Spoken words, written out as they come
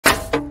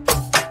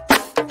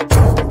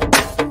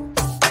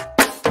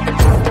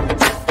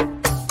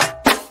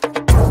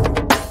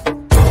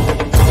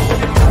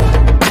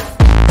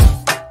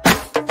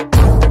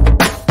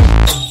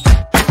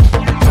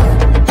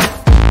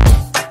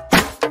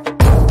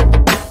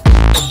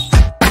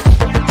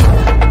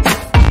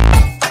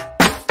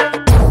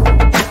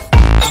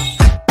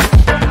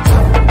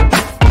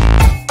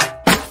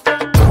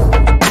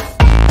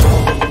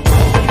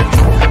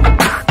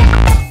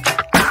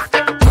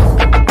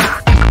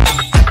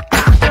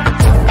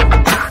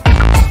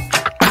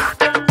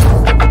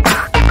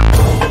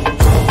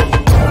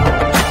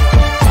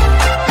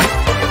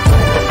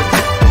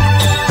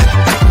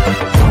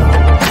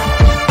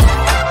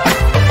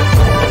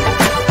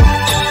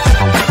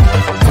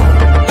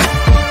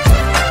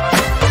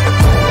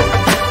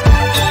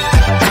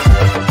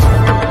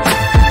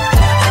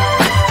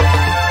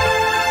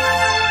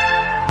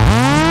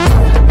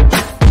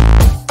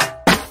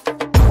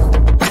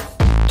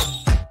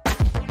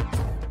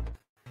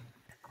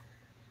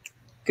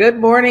Good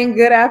morning,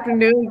 good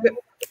afternoon,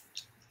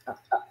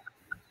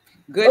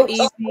 good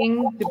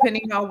evening,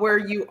 depending on where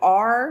you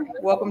are.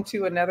 Welcome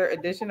to another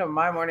edition of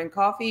My Morning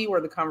Coffee,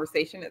 where the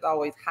conversation is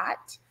always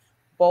hot,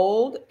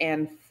 bold,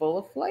 and full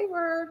of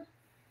flavor.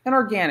 And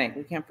organic.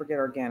 We can't forget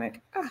organic.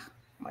 Ah,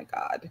 my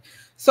God.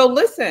 So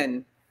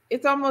listen,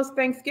 it's almost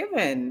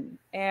Thanksgiving.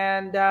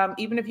 And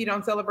even if you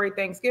don't celebrate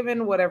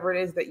Thanksgiving, whatever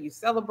it is that you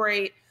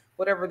celebrate,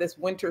 whatever this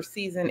winter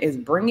season is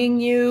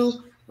bringing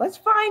you, let's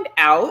find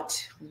out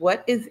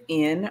what is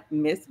in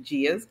Miss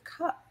Gia's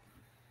cup.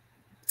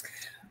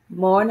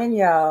 Morning,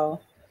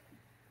 y'all.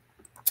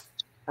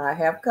 I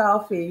have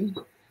coffee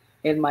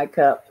in my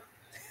cup.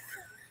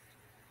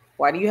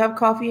 Why do you have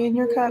coffee in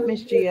your cup,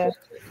 Miss Gia?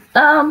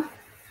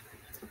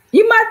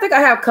 You might think I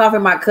have coffee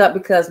in my cup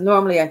because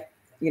normally, I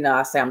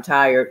say I'm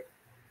tired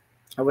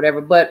or whatever,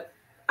 but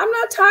I'm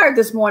not tired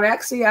this morning.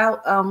 Actually,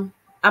 I'm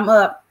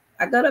up.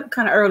 I got up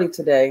kind of early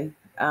today.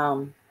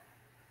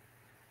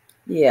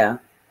 Yeah,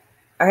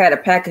 I had a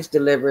package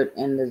delivered,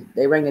 and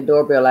they rang the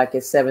doorbell like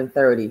at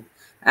 7:30.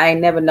 I ain't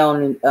never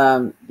known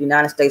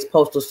United States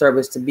Postal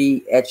Service to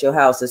be at your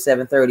house at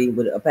 7:30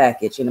 with a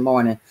package in the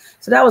morning.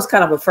 So that was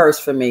kind of a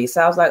first for me.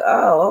 So I was like,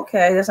 oh,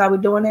 okay, that's how we're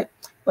doing it.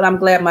 But I'm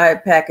glad my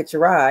package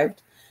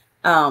arrived.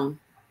 So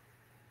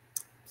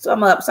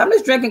I'm up. So I'm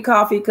just drinking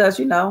coffee because,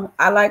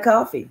 I like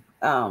coffee.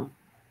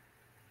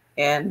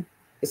 And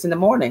it's in the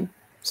morning.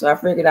 So I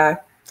figured I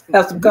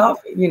have some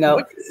coffee,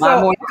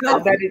 my morning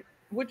coffee.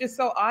 Which is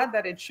so odd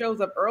that it shows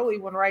up early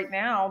when right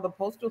now the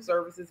Postal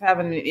Service is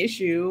having an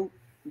issue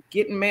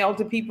getting mail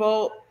to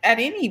people at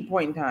any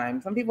point in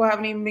time. Some people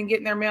haven't even been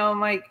getting their mail in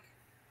like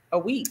a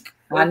week.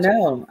 I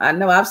know.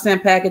 I've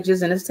sent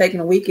packages and it's taken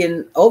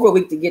over a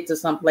week to get to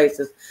some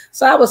places.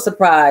 So I was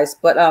surprised,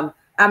 but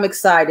I'm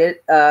excited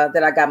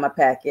that I got my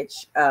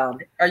package. Are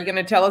you going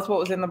to tell us what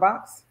was in the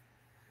box?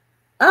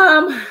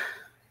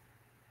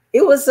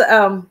 It was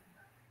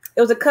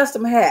a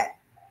custom hat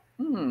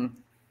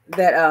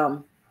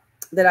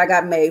that I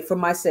got made for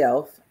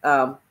myself.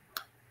 And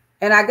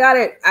I got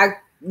it.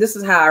 This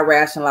is how I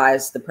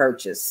rationalized the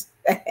purchase.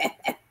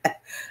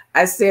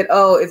 I said,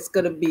 oh, it's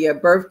going to be a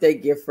birthday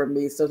gift for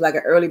me. So it's like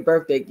an early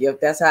birthday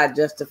gift. That's how I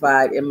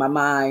justified in my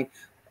mind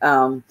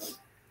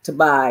to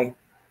buy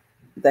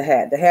the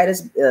hat. The hat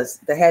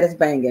is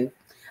banging.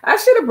 I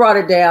should have brought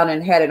it down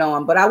and had it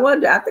on, but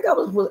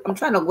I'm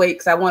trying to wait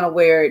because I want to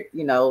wear it,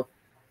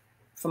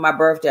 for my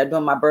birthday. I'm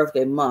doing my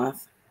birthday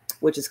month,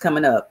 which is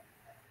coming up.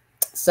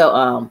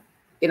 So,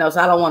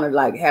 so I don't want to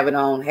like have it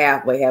on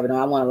halfway, have it on.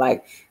 I want to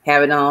like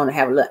have it on,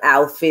 have a little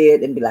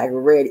outfit and be like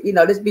ready,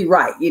 just be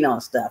right,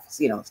 stuff.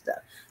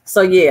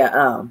 So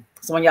yeah,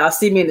 so when y'all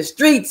see me in the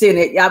streets in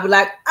it, y'all be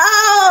like,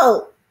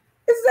 oh,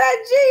 is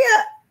that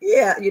Gia?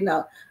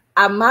 Yeah,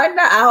 I might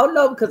not, I don't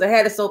know, because I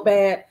had it so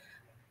bad.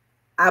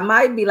 I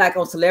might be like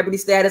on celebrity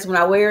status when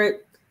I wear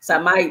it. So I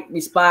might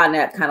respond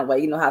that kind of way.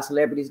 You know how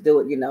celebrities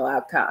do it,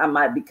 I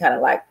might be kind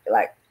of like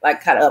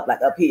kind of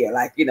up here,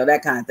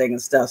 that kind of thing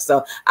and stuff.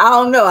 So I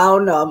don't know.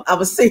 I'm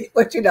gonna see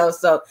what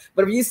So,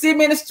 but if you see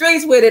me in the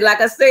streets with it, like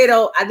I said,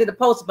 I did a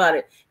post about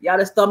it. Y'all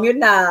just throw me a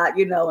nod,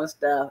 and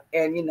stuff,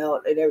 and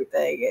and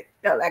everything,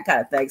 and that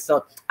kind of thing.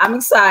 So I'm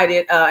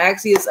excited.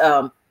 Actually, it's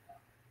a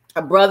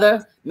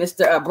brother,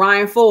 Mr.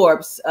 Brian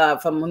Forbes,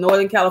 from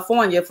Northern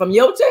California, from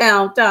your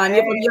town,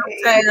 Tonya, from your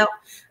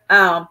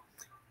town.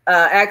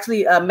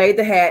 Actually made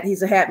the hat.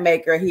 He's a hat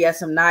maker. He has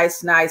some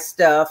nice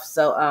stuff.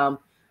 So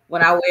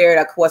when I wear it,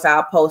 of course,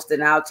 I'll post it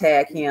and I'll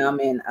tag him,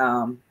 and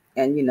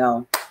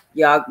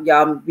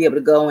y'all be able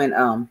to go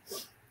and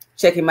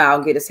check him out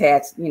and get his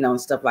hats,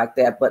 and stuff like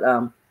that. But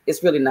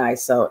it's really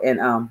nice. So,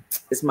 and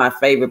it's my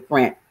favorite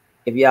print.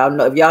 If y'all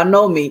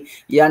know me,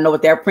 y'all know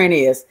what that print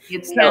is.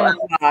 It's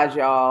camouflage,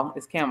 y'all.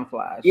 It's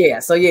camouflage. Yeah.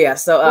 So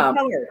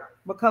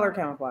what color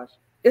camouflage?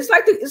 It's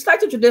like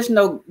the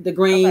traditional, the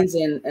greens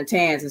and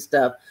tans and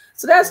stuff.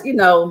 So that's,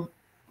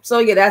 so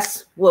yeah,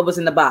 that's what was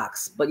in the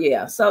box. But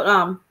yeah,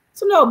 so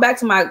no, back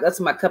to my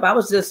cup. I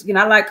was just,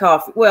 I like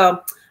coffee.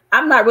 Well,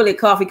 I'm not really a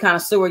coffee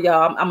connoisseur,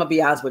 y'all. I'm gonna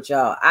be honest with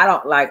y'all. I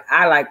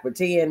like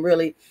pretend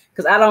really,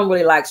 because I don't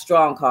really like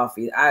strong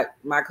coffee. I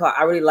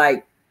really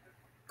like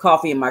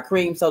coffee in my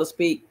cream, so to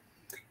speak.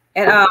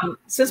 And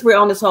since we're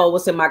on this whole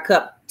what's in my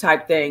cup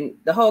type thing,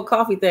 the whole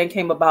coffee thing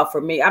came about for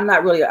me. I'm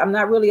not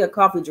really a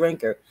coffee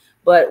drinker.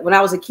 But when I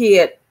was a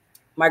kid,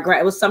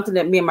 it was something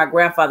that me and my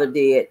grandfather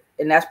did,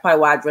 and that's probably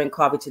why I drink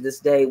coffee to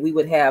this day. We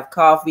would have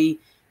coffee,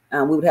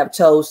 we would have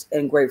toast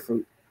and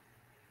grapefruit,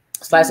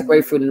 slice of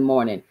grapefruit in the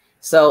morning.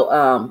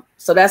 So,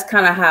 so that's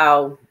kind of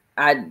how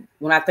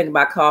when I think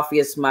about coffee,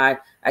 it's I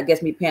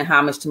guess me paying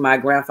homage to my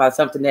grandfather,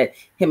 something that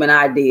him and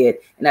I did.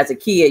 And as a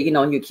kid,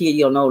 when you're a kid,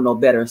 you don't know no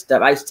better and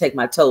stuff. I used to take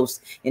my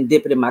toast and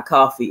dip it in my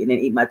coffee and then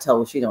eat my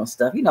toast, and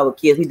stuff. With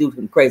kids, we do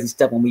some crazy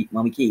stuff when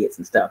we kids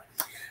and stuff.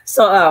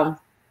 So,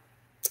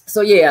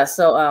 so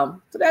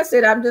that's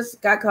it. I'm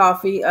just got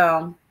coffee.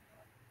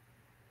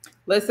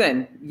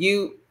 Listen,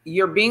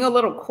 you're being a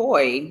little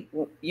coy.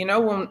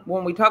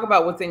 When we talk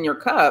about what's in your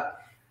cup,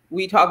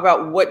 we talk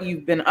about what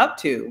you've been up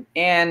to,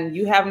 and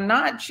you have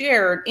not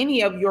shared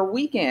any of your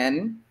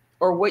weekend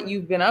or what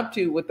you've been up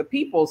to with the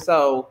people.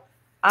 So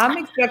I'm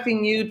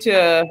expecting you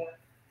to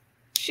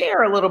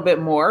share a little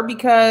bit more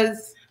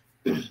because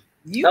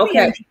you be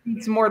in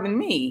streets more than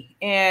me.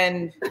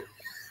 And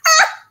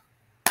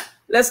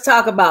let's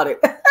talk about it.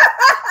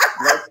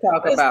 Let's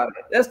talk about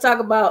it. Let's talk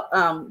about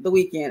the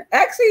weekend.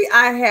 Actually,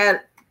 I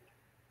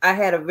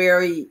had a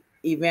very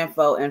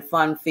eventful and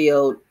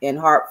fun-filled and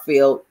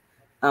heart-filled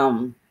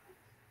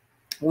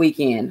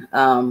weekend.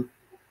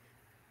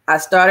 I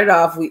started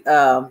off.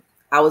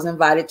 I was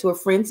invited to a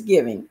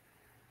Friendsgiving.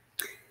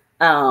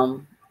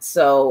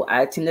 So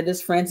I attended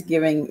this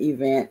Friendsgiving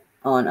event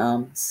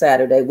on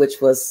Saturday,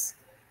 which was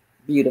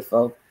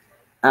beautiful.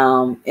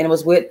 And it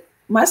was with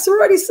my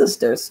sorority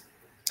sisters.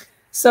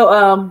 So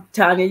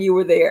Tonya, you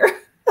were there.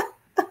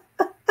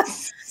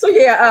 So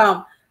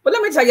yeah, but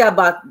let me tell you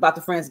about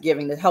the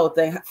Friendsgiving, the whole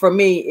thing. For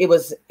me, it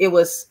was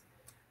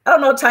I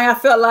don't know, Tonya, I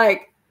felt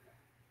like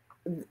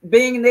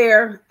being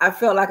there, I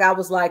felt like I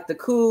was like the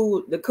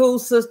cool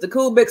sister, the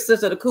cool big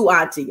sister, the cool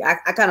auntie. I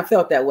kind of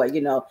felt that way, you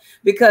know,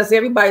 because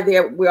everybody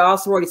there, we're all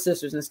sorority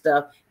sisters and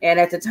stuff. And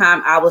at the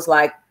time I was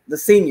like the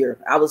senior.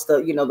 I was the,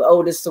 you know, the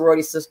oldest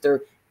sorority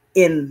sister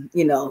in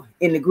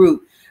the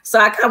group. So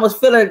I kind of was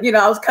feeling, you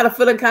know, at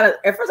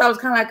first I was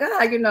kind of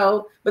like, you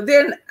know, but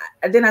then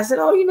I said,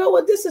 oh, you know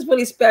what, this is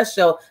really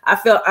special. I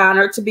felt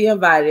honored to be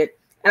invited.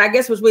 And I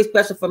guess it was really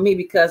special for me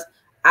because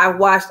I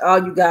watched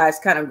all you guys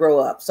kind of grow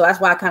up. So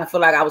that's why I kind of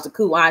feel like I was a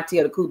cool auntie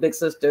or the cool big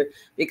sister,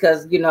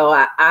 because, you know,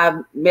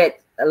 I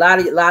met a lot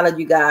of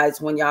you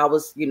guys when y'all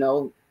was, you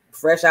know,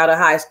 fresh out of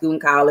high school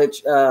and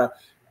college,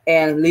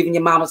 and leaving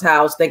your mama's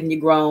house, thinking you're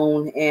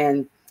grown,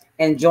 and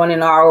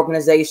joining our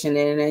organization.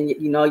 And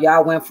you know,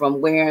 y'all went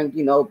from wearing,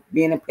 you know,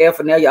 being in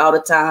paraphernalia all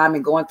the time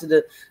and going to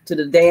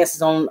the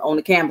dances on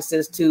the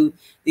campuses to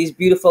these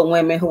beautiful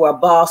women who are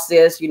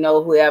bosses, you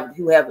know, who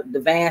have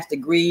advanced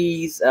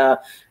degrees,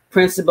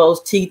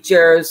 principals,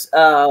 teachers,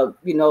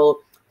 you know,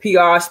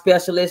 PR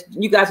specialists.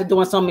 You guys are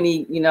doing so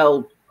many, you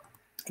know,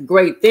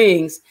 great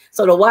things.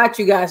 So to watch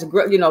you guys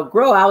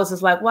grow, I was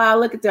just like, wow,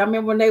 look at that. I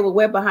remember when they were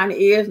wet behind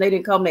the ears and they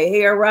didn't comb their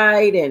hair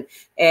right,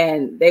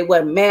 and they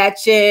wasn't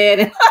matching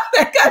and all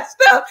that kind of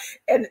stuff.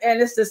 And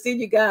it's to see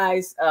you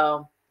guys,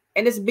 and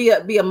it's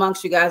be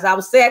amongst you guys. I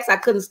was sad I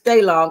couldn't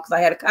stay long because I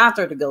had a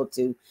concert to go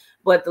to,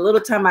 but the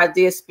little time I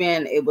did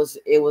spend, it was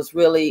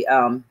really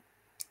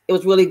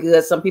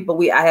good. Some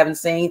people I haven't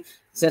seen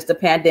since the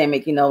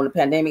pandemic. You know, when the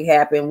pandemic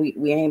happened,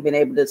 we ain't been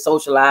able to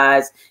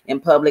socialize in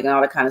public and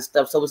all that kind of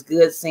stuff. So it was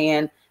good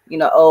seeing, you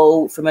know,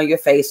 old familiar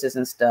faces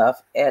and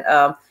stuff,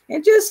 and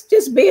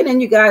just being in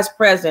you guys'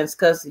 presence,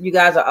 because you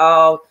guys are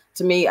all,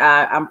 to me,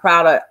 I'm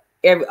proud of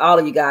all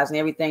of you guys and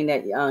everything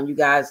that you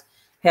guys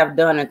have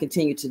done and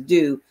continue to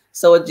do.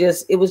 So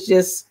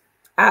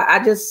I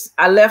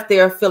left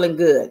there feeling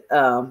good.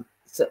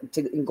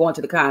 To going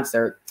to the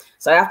concert.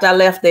 So after I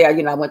left there,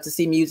 you know, I went to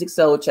see Music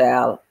Soul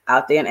Child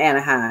out there in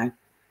Anaheim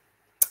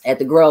at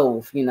the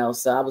Grove, you know.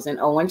 So I was in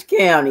Orange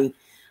County.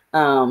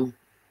 And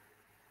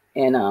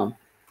you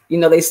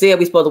know, they said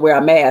we're supposed to wear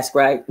a mask,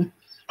 right? And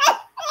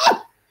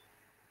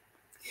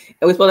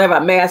we're supposed to have our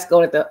mask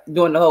on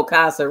during the whole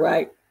concert,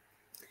 right?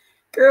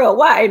 Girl,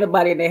 why ain't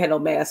nobody in there had no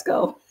mask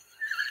on?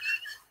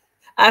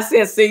 I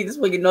said, see, this is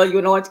when you know you're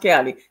in Orange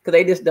County, because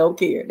they just don't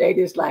care. They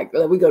just like,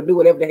 we're going to do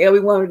whatever the hell we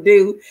want to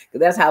do, because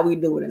that's how we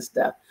do it and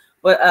stuff.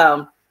 But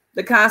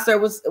the concert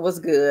was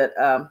good.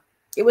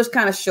 It was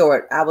kind of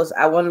short. I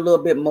wanted a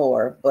little bit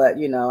more, but,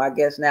 you know, I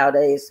guess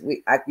nowadays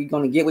you're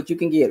going to get what you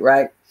can get,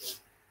 right?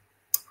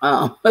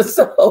 So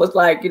it's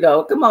like, you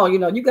know, come on, you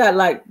know, you got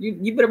like,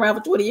 you've been around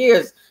for 20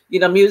 years,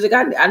 you know, music.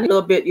 I need a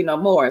little bit, you know,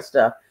 more and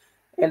stuff.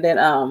 And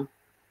then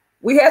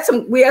we had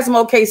some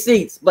okay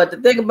seats, but the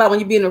thing about when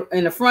you be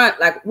in the front,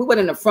 like we went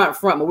in the front,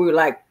 but we were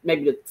like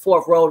maybe the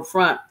fourth row in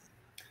front.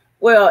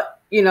 Well,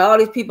 you know, all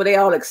these people, they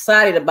all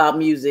excited about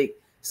music,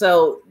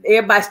 so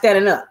everybody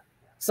standing up.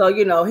 So,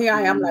 you know, here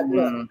I am, like,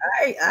 look,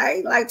 I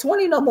ain't like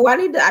 20 no more. I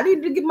need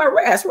to get my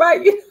rest,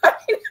 right? You know,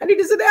 I need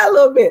to sit down a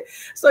little bit.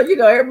 So, you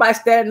know, everybody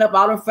standing up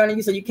out in front of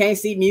you, so you can't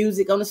see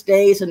music on the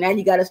stage. So now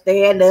you got to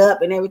stand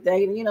up and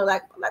everything. And, you know,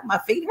 like my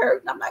feet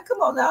hurt. And I'm like,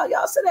 come on now,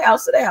 y'all, sit down.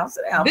 This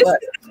is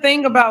the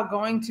thing about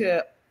going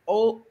to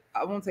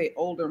I won't say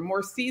older,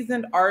 more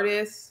seasoned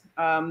artists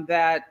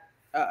that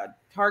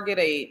target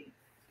a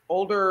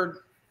older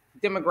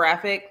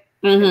demographic,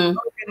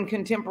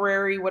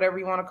 contemporary, whatever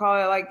you want to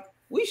call it. Like,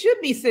 we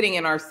should be sitting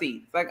in our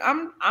seats. Like,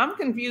 I'm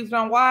confused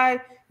on why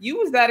you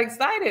was that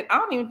excited. I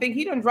don't even think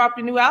he done dropped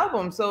a new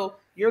album. So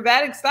you're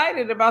that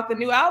excited about the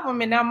new album,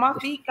 and now my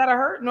feet gotta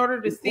hurt in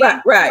order to see.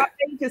 Right.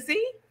 To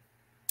see.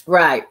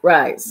 Right.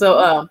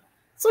 So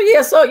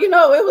yeah. So, you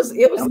know, it was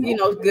you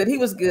know, good. He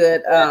was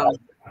good.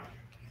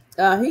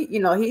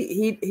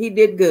 He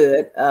did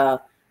good.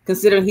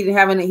 Considering he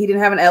didn't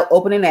have an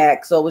opening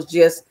act, so it was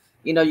just,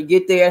 you know, you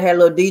get there, had a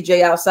little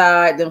DJ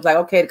outside. Then it was like,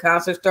 okay, the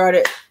concert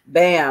started.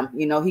 Bam,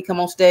 you know, he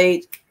come on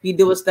stage, he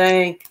do his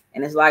thing,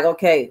 and it's like,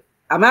 okay,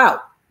 I'm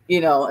out,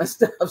 you know, and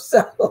stuff.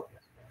 So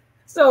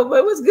but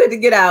it was good to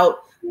get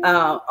out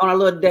on a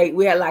little date.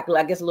 We had like,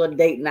 I guess, a little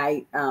date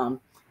night.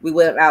 we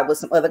went out with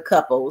some other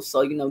couples.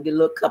 So, did a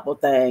little couple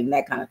thing,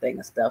 that kind of thing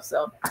and stuff.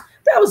 So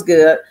that was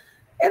good.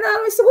 And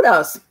let me see what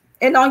else.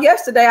 And on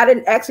yesterday,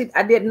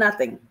 I did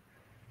nothing.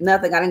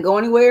 Nothing. I didn't go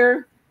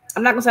anywhere.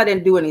 I'm not gonna say I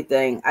didn't do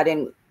anything. I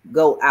didn't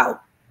go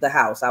out the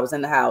house. I was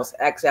in the house.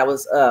 Actually, I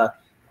was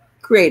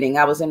creating.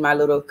 I was in my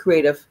little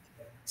creative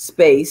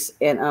space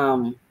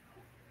and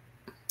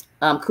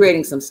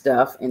creating some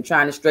stuff and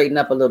trying to straighten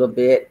up a little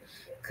bit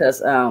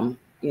because I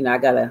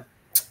got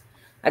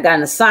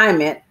an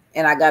assignment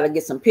and I got to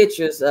get some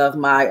pictures of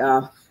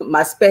my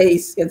my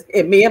space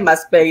and me and my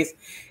space,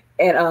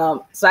 and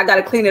so I got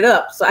to clean it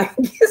up so I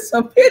can get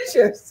some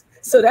pictures.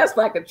 So that's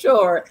like a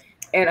chore.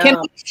 And can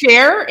you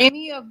share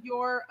any of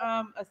your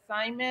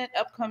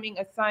upcoming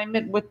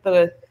assignment with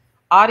the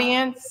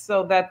audience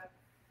so that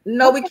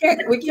we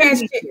can't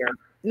share.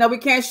 No, we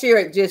can't share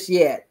it just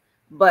yet.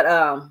 But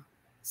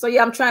so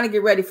yeah, I'm trying to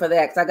get ready for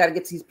that because I got to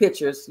get these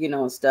pictures,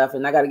 and stuff,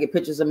 and I got to get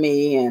pictures of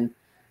me, and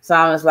so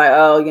I was like,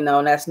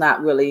 that's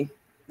not really.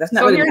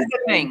 So here's the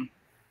thing.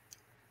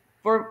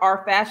 For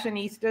our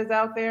fashionistas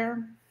out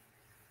there,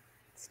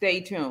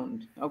 stay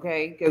tuned,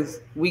 okay? Because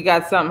we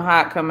got something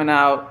hot coming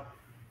out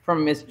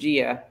from Miss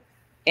Gia,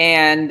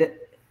 and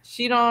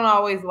she don't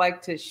always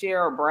like to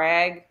share or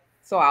brag,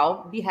 so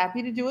I'll be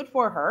happy to do it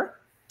for her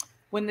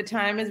when the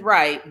time is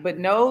right. But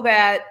know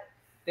that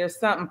there's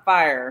something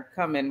fire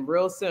coming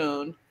real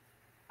soon.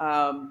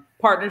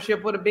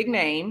 Partnership with a big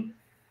name,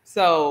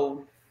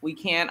 so we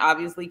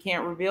obviously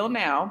can't reveal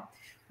now,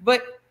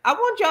 but I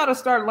want y'all to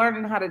start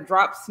learning how to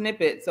drop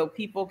snippets so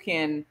people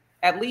can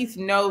at least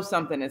know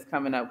something is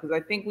coming up. Because I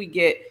think we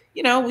get,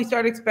 we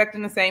start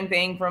expecting the same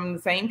thing from the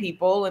same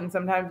people, and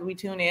sometimes we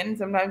tune in,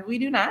 sometimes we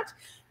do not.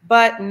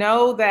 But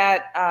know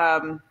that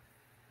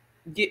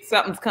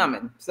something's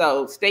coming.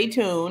 So stay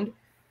tuned.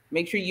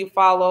 Make sure you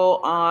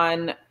follow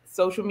on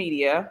social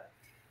media,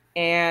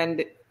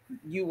 and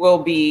you will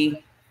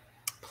be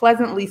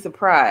pleasantly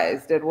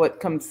surprised at what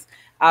comes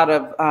out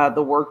of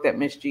the work that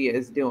Miss Gia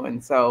is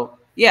doing. So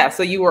yeah,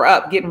 so you were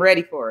up getting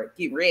ready for it.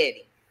 Get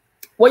ready.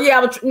 Well, yeah,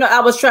 I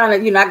was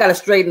trying to, I got to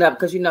straighten up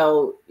because,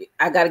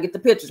 I got to get the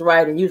pictures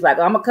right. And you was like,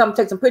 I'm going to come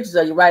take some pictures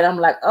of you, right? I'm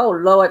like, oh,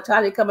 Lord,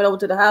 Tonya coming over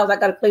to the house. I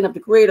got to clean up the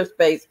creative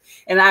space.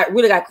 And I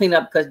really got to clean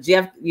up because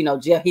Jeff,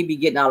 he be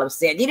getting all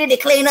upset. You need to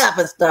clean up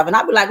and stuff. And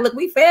I'd be like, look,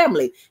 we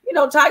family.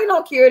 Tonya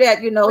don't care that,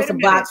 it's a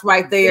box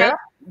right there.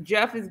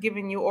 Jeff is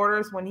giving you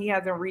orders when he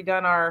hasn't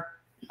redone our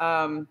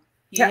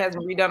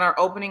hasn't redone our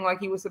opening like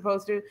he was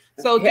supposed to.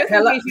 So just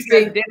in case you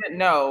guys didn't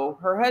know,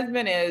 her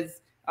husband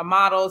is a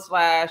model /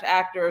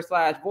 actor /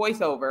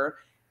 voiceover.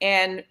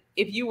 And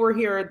if you were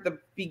here at the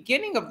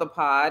beginning of the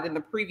pod in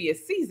the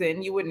previous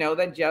season, you would know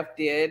that Jeff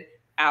did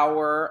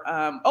our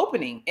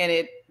opening, and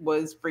it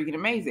was freaking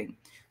amazing.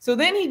 So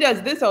then he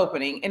does this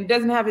opening and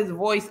doesn't have his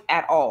voice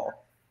at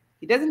all.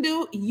 He doesn't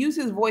use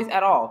his voice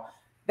at all.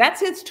 That's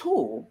his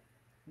tool.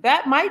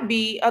 That might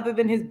be, other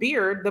than his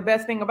beard, the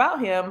best thing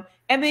about him.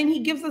 And then he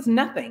gives us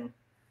nothing.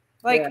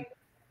 We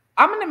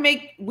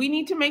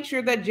need to make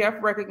sure that Jeff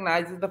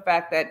recognizes the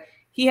fact that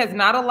he has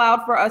not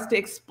allowed for us to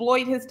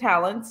exploit his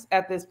talents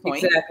at this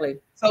point. Exactly.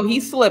 So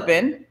he's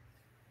slipping.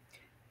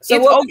 So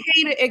it's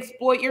okay to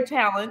exploit your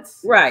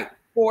talents, right?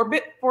 For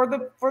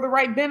the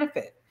right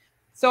benefit.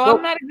 So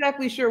I'm not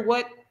exactly sure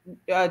what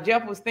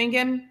Jeff was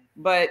thinking,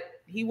 but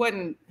he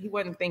wasn't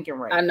thinking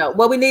right. I know.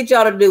 What we need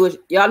y'all to do is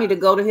y'all need to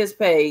go to his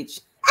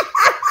page,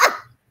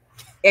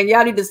 and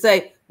y'all need to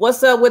say,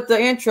 "What's up with the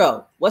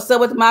intro? What's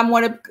up with my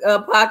morning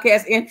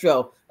podcast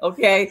intro?"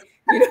 Okay,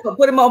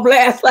 put him on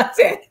blast like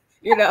that.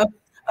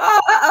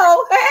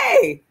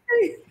 Hey.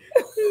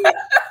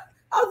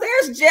 Oh,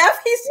 there's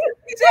Jeff. He's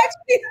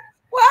actually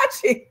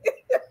watching.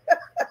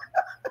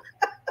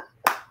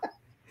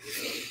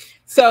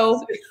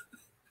 So,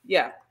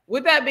 yeah.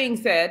 With that being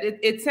said,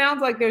 it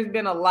sounds like there's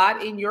been a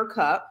lot in your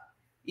cup,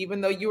 even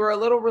though you were a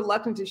little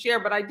reluctant to share.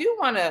 But I'm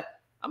going to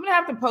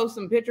have to post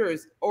some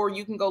pictures, or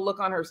you can go look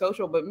on her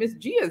social. But Miss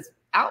Gia's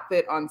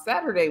outfit on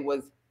Saturday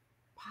was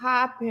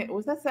popping.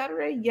 Was that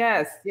Saturday?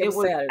 Yes. It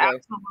was Saturday.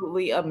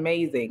 Absolutely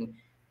amazing.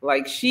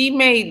 Like, she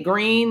made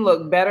green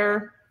look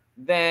better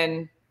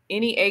than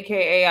any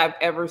AKA I've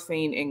ever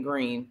seen in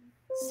green.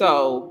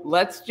 So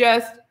let's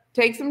just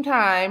take some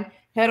time,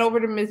 head over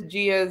to Miss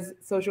Gia's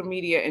social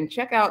media and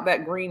check out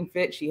that green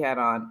fit she had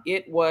on.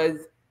 It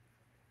was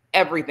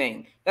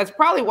everything. That's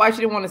probably why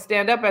she didn't want to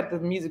stand up at the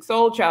Music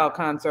Soul Child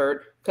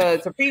concert,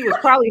 because her feet was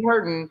probably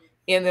hurting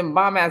in them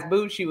bomb ass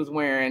boots she was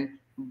wearing.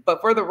 But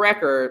for the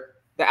record,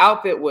 the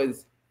outfit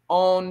was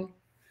on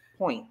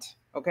point.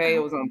 Okay, it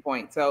was on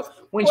point. So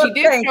when she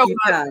did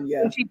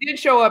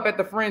show up at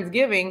the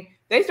Friendsgiving,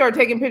 they started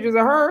taking pictures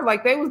of her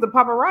like they was the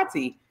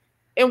paparazzi.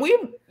 And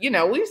we've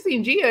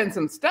seen Gia in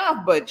some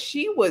stuff, but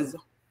she was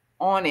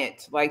on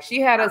it. Like, she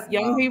had us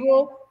young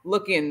people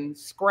looking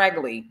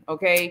scraggly,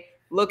 okay?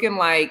 Looking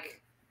like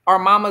our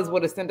mamas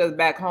would have sent us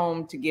back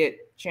home to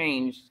get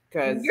changed,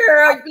 because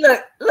girl,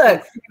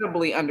 look,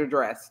 incredibly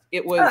underdressed.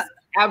 It was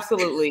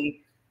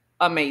absolutely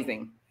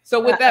amazing. So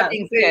with that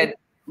being said,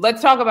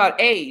 let's talk about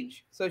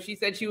age. So she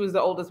said she was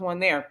the oldest one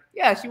there.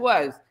 Yeah, she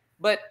was.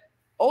 But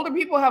older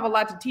people have a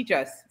lot to teach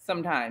us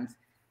sometimes.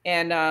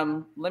 And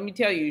let me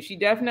tell you, she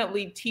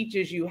definitely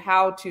teaches you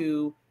how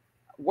to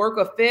work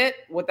a fit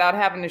without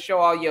having to show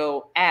all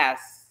your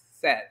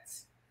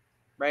assets,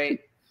 right?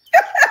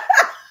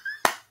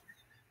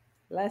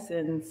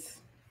 Lessons.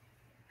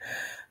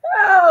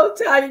 Oh,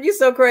 Tonya, you're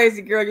so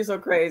crazy, girl. You're so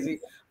crazy.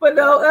 But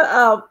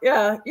no,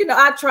 yeah,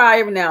 I try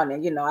every now and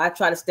then. I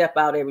try to step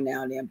out every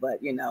now and then. But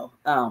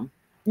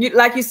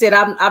like you said,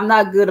 I'm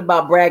not good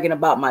about bragging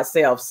about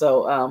myself.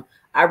 So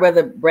I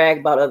rather brag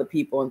about other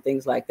people and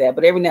things like that.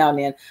 But every now and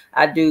then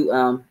I do.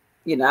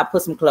 I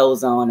put some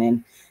clothes on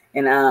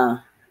and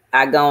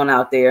I go on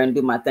out there and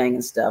do my thing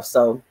and stuff.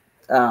 So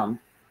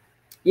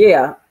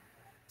yeah.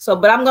 So,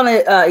 but I'm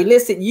gonna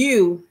elicit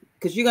you,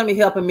 because you're gonna be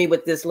helping me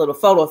with this little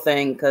photo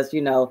thing, because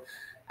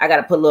I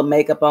gotta put a little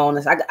makeup on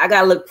this. I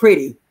gotta look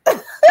pretty.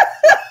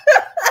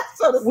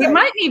 We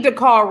might need to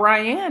call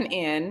Ryan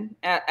in,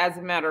 as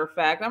a matter of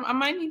fact. I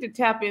might need to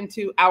tap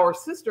into our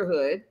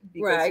sisterhood,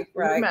 because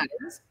right.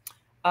 matters,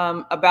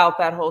 about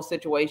that whole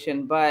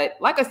situation. But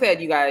like I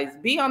said, you guys,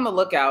 be on the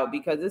lookout,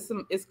 because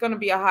it's going to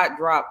be a hot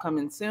drop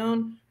coming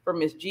soon for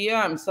Miss Gia.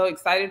 I'm so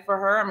excited for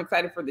her. I'm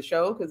excited for the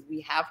show because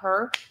we have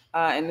her,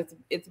 and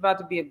it's about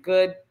to be a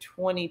good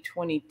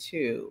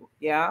 2022.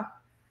 Yeah.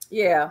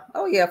 Yeah.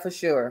 Oh yeah, for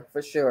sure.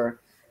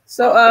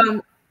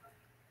 So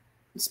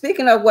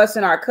speaking of what's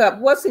in our cup,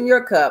 what's in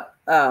your cup,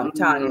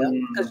 Tonya?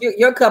 Because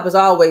your cup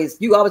is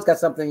you always got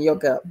something in your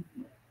cup.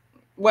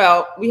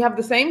 Well, we have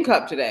the same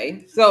cup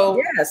today. So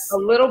yes, a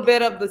little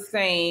bit of the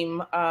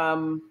same,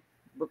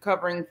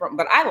 recovering from,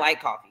 but I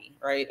like coffee,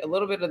 right? A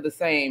little bit of the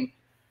same,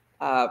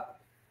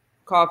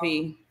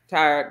 coffee,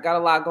 tired, got a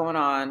lot going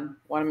on.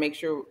 Want to make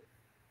sure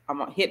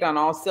I'm hitting on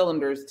all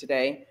cylinders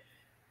today.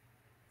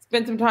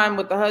 Spent some time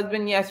with the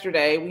husband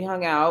yesterday. We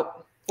hung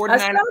out.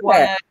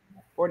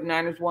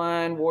 49ers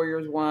won,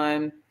 Warriors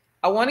won.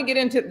 I want to get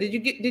into,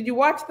 did you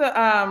watch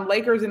the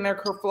Lakers in their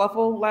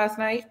kerfuffle last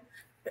night?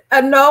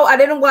 No, I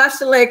didn't watch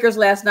the Lakers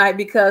last night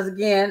because,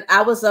 again,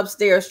 I was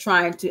upstairs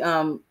trying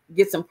to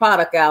get some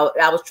product out.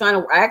 I was trying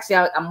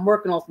to I'm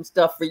working on some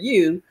stuff for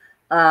you.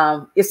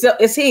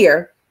 It's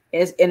here,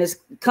 and it's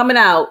coming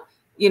out,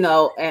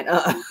 and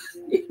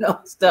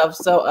stuff.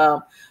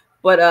 So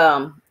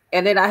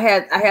and then I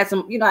had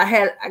some, I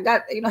had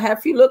a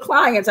few little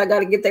clients I got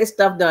to get their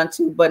stuff done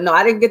too. But no,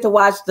 I didn't get to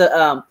watch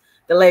the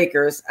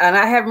Lakers, and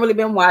I haven't really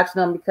been watching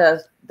them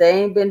because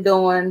they ain't been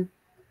doing.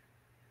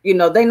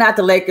 They're not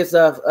the Lakers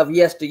of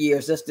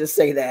yesteryears. Let's just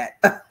say that.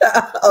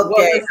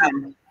 Okay.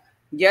 Well,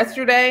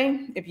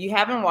 yesterday, if you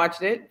haven't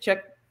watched it,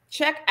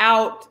 check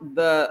out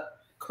the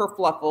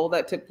kerfluffle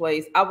that took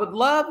place. I would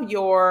love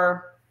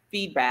your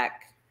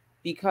feedback,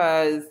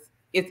 because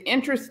it's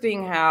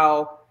interesting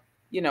how,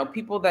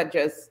 people that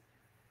just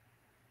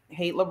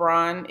hate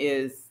LeBron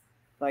is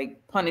like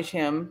punish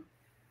him.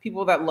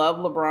 People that love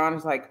LeBron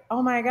is like,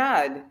 oh my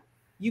God,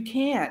 you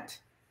can't.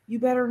 You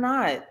better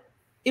not.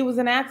 It was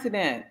an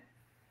accident.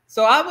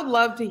 So I would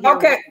love to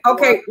hear.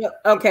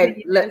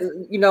 Okay.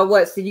 You know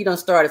what? See, you done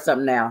started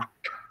something now.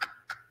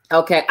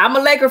 Okay, I'm a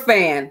Laker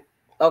fan.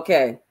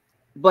 Okay,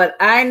 but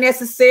I ain't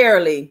gonna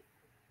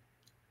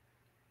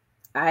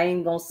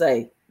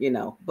say,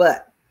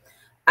 but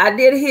I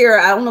did hear.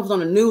 I don't know if it was on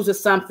the news or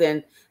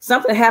something.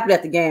 Something happened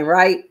at the game,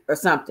 right, or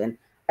something,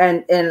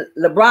 and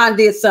LeBron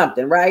did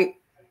something, right?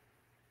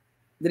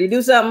 Did he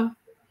do something?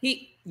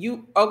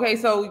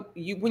 So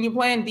when you're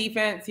playing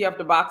defense, you have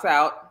to box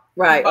out.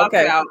 Right.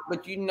 Okay. Out,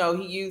 but he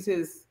used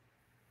his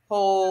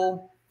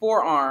whole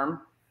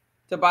forearm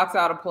to box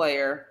out a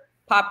player,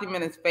 popped him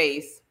in his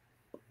face,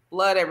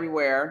 blood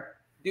everywhere.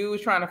 Dude was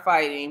trying to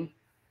fight him.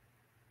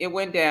 It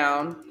went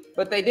down,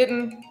 but they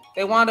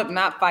wound up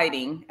not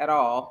fighting at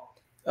all.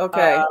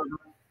 Okay.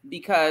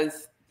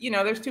 Because,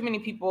 there's too many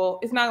people.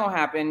 It's not going to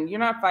happen. You're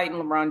not fighting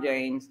LeBron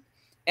James.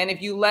 And if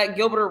you let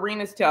Gilbert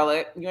Arenas tell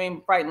it, you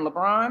ain't fighting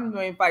LeBron. You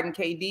ain't fighting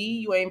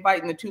KD. You ain't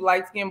fighting the two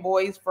light-skinned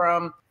boys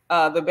from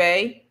the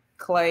Bay,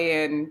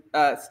 Clay and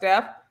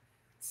Steph.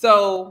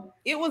 So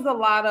it was a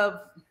lot of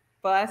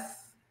fuss,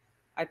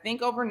 I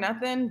think, over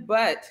nothing,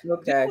 but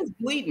it was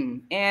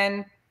bleeding.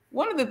 And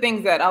one of the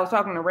things that I was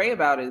talking to Ray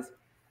about is,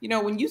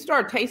 when you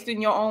start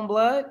tasting your own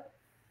blood,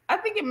 I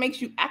think it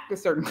makes you act a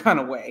certain kind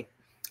of way.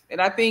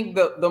 And I think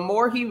the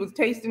more he was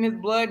tasting his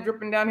blood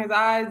dripping down his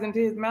eyes into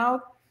his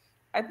mouth,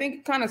 I think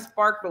it kind of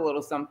sparked a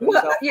little something.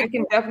 Well, so I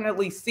can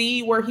definitely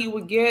see where he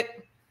would get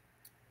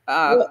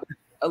a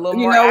little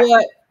more.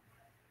 What?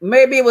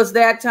 Maybe it was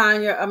that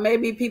time, or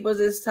maybe people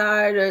just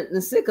tired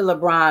and sick of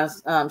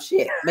LeBron's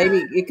shit. Maybe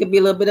it could be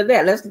a little bit of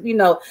that. Let's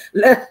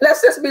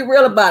just be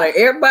real about it.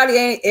 Everybody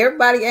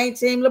ain't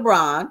Team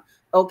LeBron,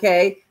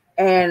 okay?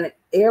 And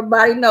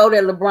everybody know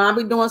that LeBron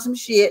be doing some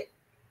shit,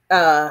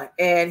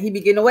 and he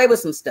be getting away with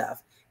some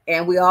stuff.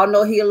 And we all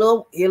know he a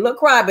little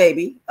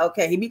crybaby.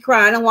 Okay, he be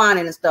crying and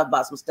whining and stuff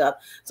about some stuff.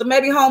 So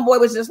maybe homeboy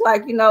was just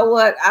like,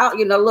 what?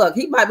 Look,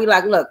 he might be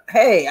like, look,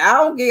 hey, I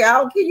don't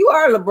care. You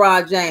are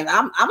LeBron James.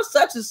 I'm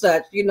such and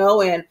such,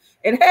 and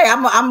hey,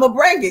 I'm gonna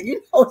bring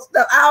it,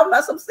 stuff. I don't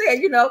know. I'm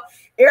saying,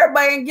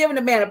 everybody ain't giving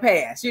the man a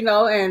pass,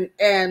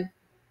 and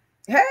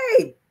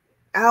Hey,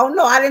 I don't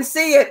know. I didn't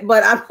see it,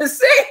 but I'm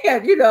just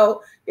saying,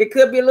 it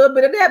could be a little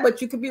bit of that,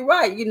 but you could be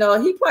right. He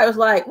probably was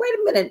like, wait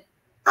a minute,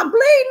 I'm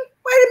bleeding.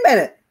 Wait a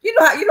minute. You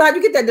know how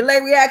you get that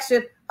delay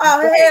reaction? Oh,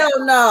 Right.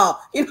 hell no.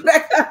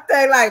 That kind of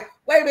thing. Like,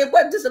 wait a minute,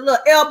 what just a little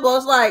elbow?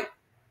 It's like,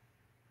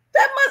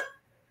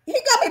 he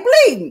got me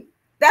bleeding.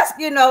 That's,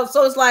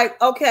 so it's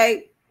like,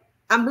 okay,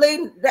 I'm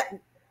bleeding.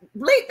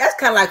 That's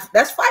kind of like,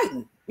 that's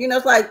fighting.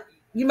 It's like,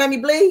 you made me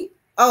bleed.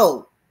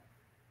 Oh.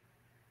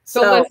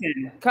 So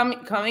listen,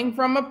 coming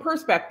from a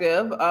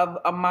perspective of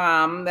a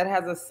mom that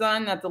has a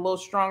son that's a little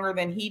stronger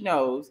than he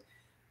knows,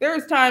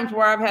 there's times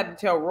where I've had to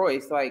tell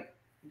Royce, like,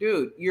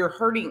 dude, you're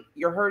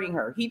hurting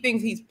her. He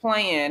thinks he's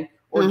playing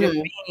or just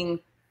being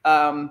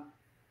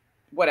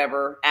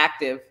whatever,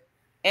 active.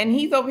 And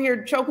he's over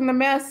here choking the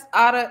mess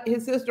out of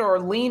his sister or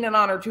leaning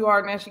on her too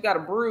hard, and now she got a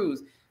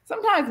bruise.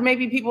 Sometimes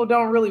maybe people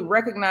don't really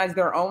recognize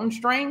their own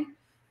strength.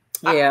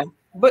 Yeah.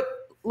 But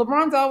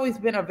LeBron's always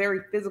been a very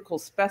physical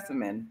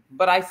specimen,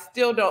 but I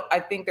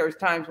think there's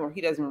times where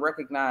he doesn't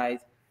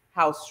recognize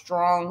how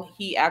strong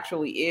he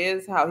actually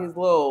is, how his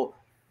little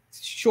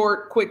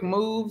short, quick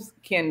moves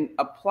can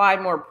apply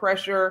more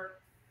pressure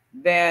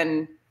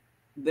than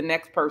the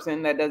next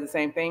person that does the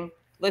same thing.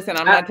 Listen,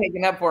 I'm not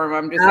taking up for him.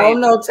 I'm just saying. I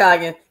don't know,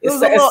 Tonya. It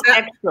was a little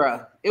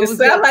extra. It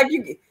sounds like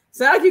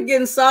you're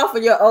getting soft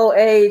for your old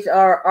age,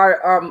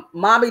 or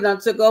mommy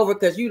done took over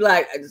because you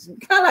like kind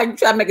of like you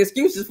try to make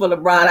excuses for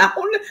LeBron. I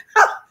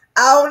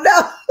don't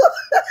know.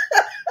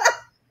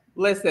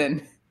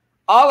 Listen,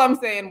 all I'm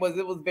saying was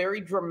it was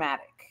very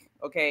dramatic.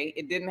 Okay,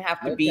 it didn't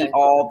have to be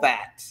all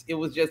that. It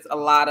was just a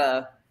lot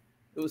of.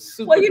 It was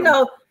super.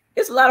 Well,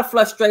 it's a lot of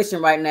frustration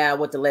right now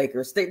with the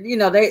Lakers. They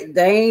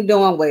ain't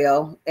doing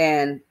well,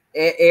 and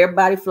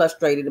everybody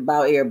frustrated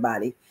about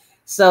everybody.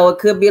 So it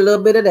could be a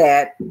little bit of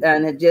that,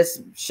 and it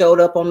just showed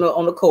up on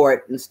the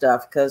court and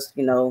stuff. Because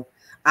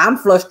I'm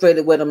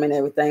frustrated with them and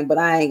everything, but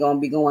I ain't gonna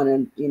be going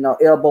and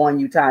elbowing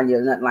you, Tonya,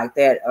 or nothing like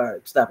that,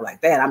 or stuff like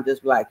that. I'm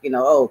just like I'm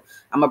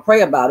gonna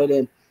pray about it,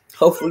 and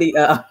hopefully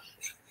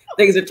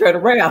things will turn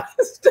around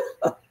and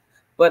stuff.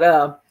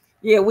 But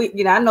yeah,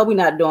 I know we're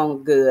not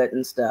doing good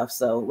and stuff.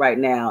 So right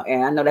now,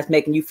 and I know that's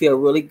making you feel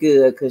really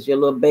good because you're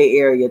a little Bay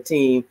Area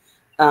team.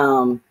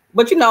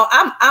 But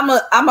I'm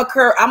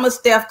a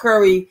Steph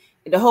Curry,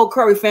 the whole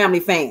Curry family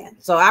fan.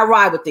 So I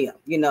ride with them.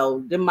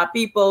 Them my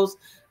peoples.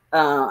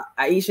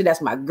 Aisha,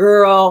 that's my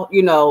girl.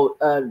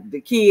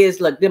 The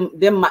kids, like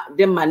them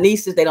my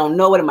nieces. They don't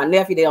know it, and my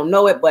nephew, they don't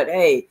know it. But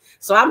hey,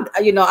 so I'm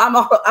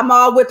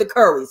all with the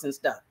Currys and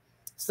stuff.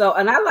 So,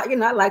 and I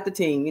like the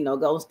team,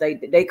 Golden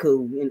State, they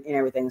cool and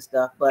everything and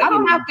stuff. But I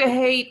don't have to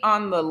hate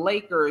on the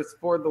Lakers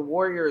for the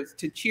Warriors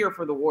to cheer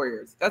for the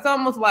Warriors. That's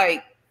almost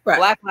like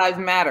Black Lives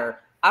Matter.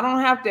 I don't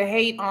have to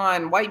hate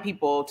on white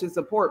people to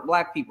support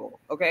Black people.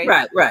 Okay.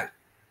 Right.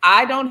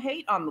 I don't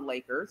hate on the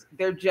Lakers.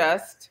 They're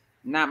just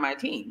not my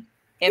team.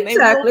 And they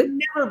will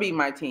never be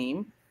my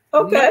team.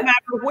 Okay. No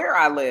matter where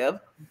I live.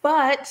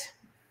 But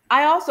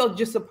I also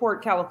just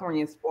support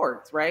California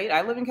sports, right?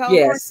 I live in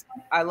California. Yes.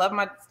 I love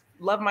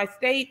my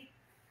state.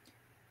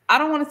 I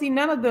don't want to see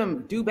none of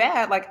them do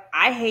bad. Like,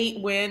 I hate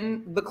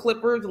when the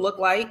Clippers look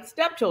like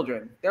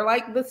stepchildren. They're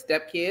like the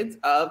stepkids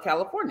of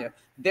California.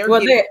 They are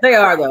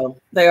though,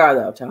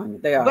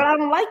 Tonya. They are. But I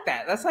don't like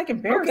that. That's like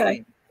embarrassing.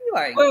 Okay.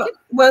 Like,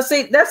 well,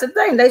 see, that's the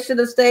thing. They should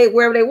have stayed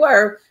wherever they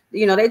were.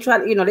 They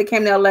tried. They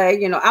came to LA.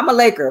 I'm a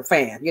Laker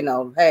fan.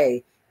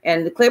 Hey,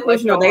 and the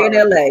Clippers. They in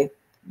LA.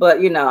 But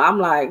I'm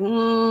like,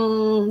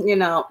 no.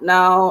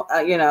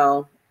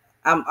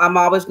 I'm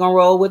always gonna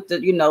roll with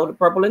the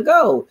purple and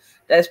gold.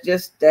 That's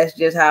just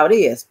how it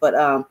is.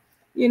 But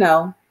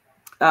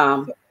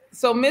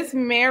So Miss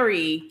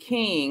Mary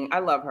King, I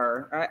love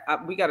her.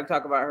 We got to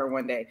talk about her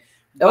one day.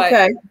 But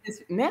okay.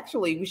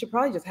 Naturally, we should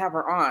probably just have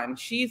her on.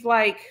 She's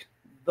like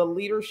the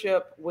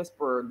leadership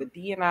whisperer, the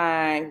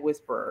D&I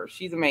whisperer.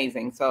 She's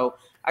amazing. So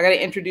I got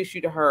to introduce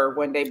you to her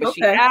one day. But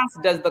she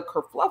asked, does the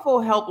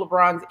kerfuffle help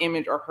LeBron's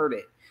image or hurt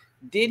it?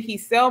 Did he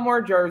sell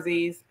more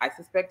jerseys? I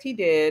suspect he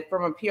did.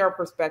 From a PR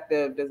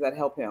perspective, does that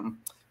help him?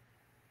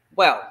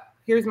 Well,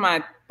 here's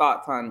my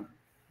thoughts on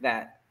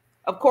that.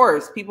 Of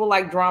course, people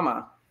like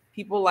drama.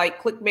 People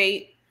like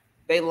clickbait.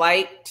 They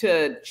like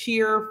to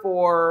cheer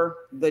for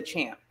the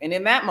champ. And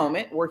in that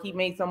moment where he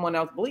made someone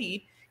else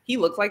bleed, he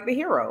looks like the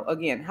hero.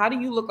 Again, how do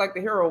you look like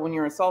the hero when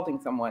you're insulting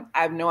someone?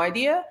 I have no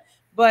idea,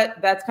 but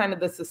that's kind of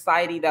the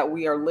society that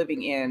we are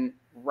living in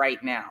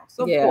right now.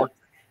 So of course,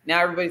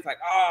 now everybody's like,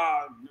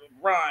 oh,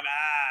 run,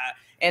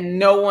 and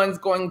no one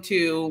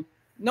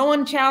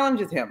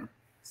challenges him.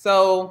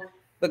 So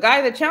the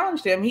guy that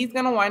challenged him, he's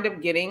going to wind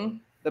up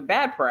getting the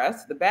bad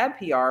press, the bad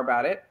PR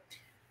about it.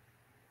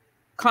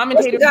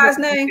 Commentators. What's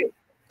the guy's name?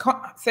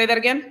 Say that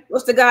again.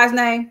 What's the guy's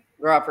name?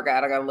 Girl, I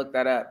forgot. I got to look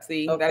that up.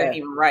 See, that ain't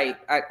even right.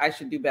 I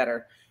should do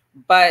better.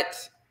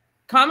 But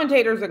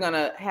commentators are going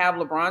to have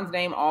LeBron's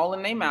name all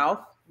in their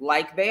mouth,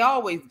 like they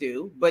always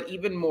do, but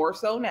even more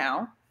so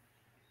now.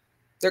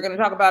 They're going to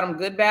talk about him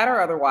good, bad, or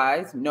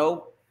otherwise.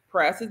 No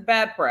press is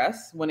bad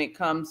press when it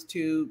comes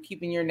to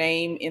keeping your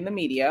name in the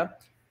media.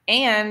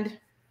 And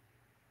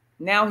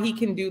now he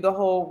can do the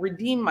whole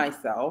redeem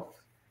myself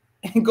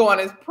and go on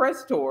his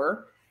press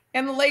tour.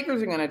 And the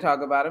Lakers are going to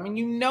talk about him. And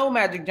you know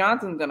Magic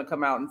Johnson's going to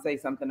come out and say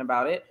something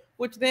about it,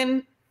 which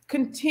then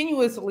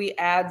continuously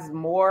adds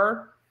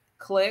more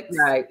clicks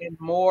and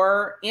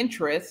more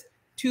interest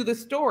to the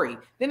story.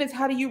 Then it's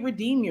how do you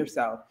redeem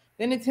yourself?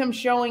 Then it's him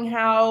showing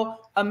how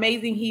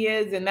amazing he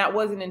is, and that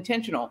wasn't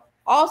intentional.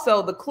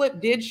 Also, the clip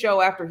did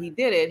show after he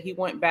did it, he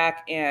went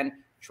back and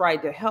tried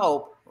to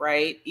help,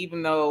 right?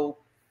 Even though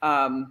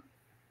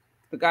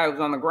the guy was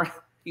on the ground.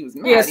 He was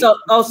mad. Yeah, so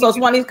it's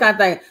one of these kind of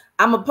things.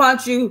 I'm gonna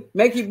punch you,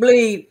 make you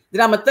bleed.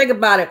 Then I'm gonna think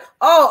about it.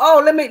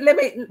 Let me.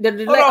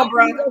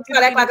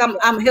 Act like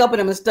I'm helping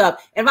him and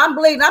stuff. And if I'm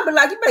bleeding, I'm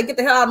like, you better get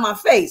the hell out of my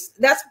face.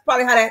 That's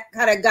probably how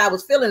that guy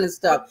was feeling and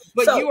stuff.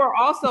 But you are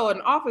also an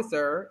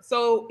officer,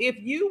 so if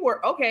you were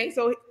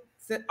so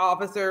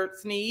Officer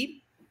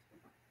Sneed,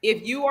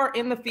 if you are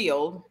in the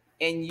field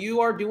and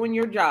you are doing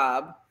your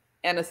job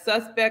and a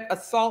suspect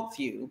assaults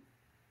you,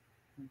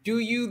 do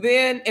you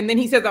then? And then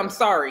he says, "I'm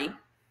sorry."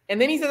 And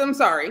then he says, "I'm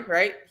sorry,"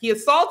 right? He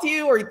assaults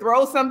you or he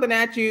throws something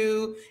at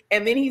you.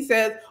 And then he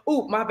says,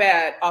 "Oh, my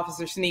bad,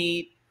 Officer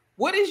Sneed."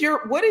 What is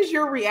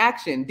your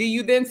reaction? Do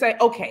you then say,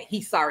 "Okay,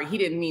 he's sorry. He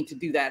didn't mean to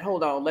do that.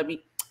 Hold on. Let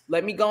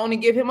me go on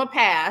and give him a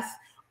pass."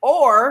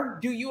 Or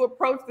do you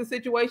approach the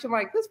situation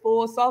like, this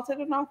fool assaulted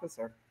an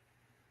officer?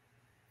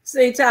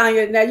 See,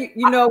 Tonya, now you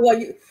know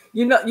what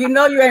you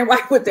know you ain't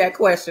right with that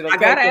question. Okay? I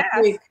gotta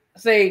ask.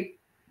 See,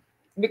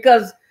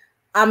 because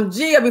I'm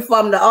Gia before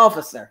I'm the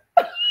officer.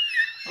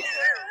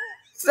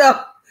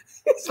 So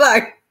it's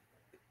like,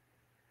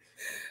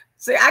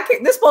 see, I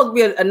can't. This is supposed to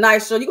be a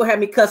nice show. You're gonna have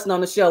me cussing on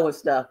the show and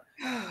stuff.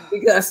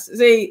 Because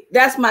see,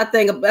 that's my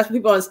thing. That's what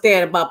people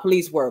understand about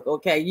police work.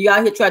 Okay, you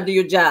out here trying to do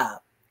your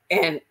job,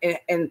 and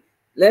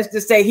let's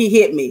just say he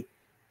hit me,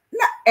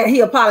 and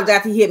he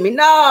apologized. He hit me.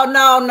 No.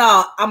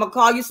 I'm gonna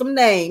call you some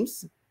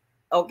names,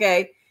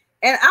 okay?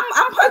 And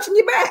I'm punching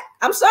you back.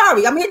 I'm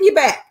sorry. I'm hitting you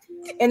back,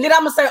 and then I'm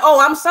gonna say, "Oh,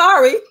 I'm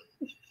sorry."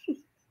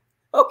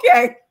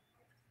 Okay.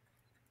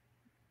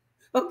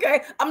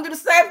 Okay, I'm gonna do the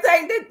same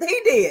thing that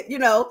he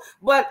did,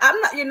 but I'm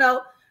not, and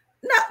I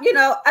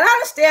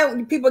understand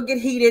when people get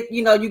heated,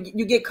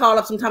 you get caught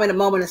up sometime in the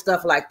moment and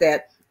stuff like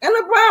that. And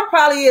LeBron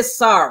probably is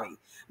sorry.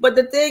 But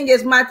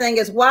my thing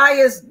is, why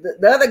is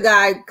the other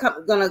guy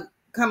gonna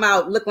come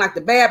out looking like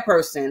the bad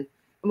person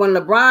when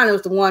LeBron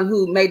was the one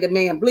who made the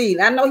man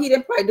bleed? I know he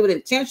didn't probably do it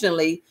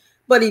intentionally,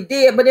 but he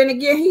did. But then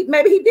again,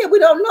 maybe he did. We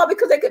don't know,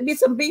 because there could be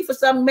some beef or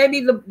something.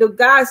 Maybe the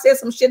guy said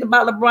some shit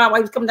about LeBron while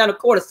he was coming down the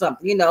court or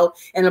something, and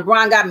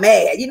LeBron got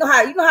mad. You know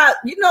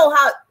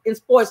how in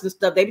sports and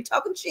stuff they be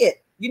talking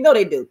shit.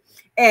 They do.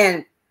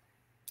 And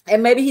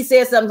maybe he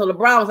said something to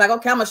LeBron, was like,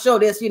 okay, I'm gonna show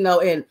this,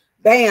 and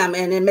bam,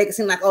 and then make it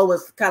seem like, oh,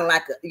 it's kind of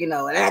like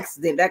an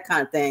accident, that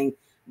kind of thing.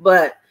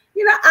 But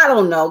I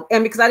don't know.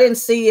 And because I didn't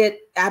see it,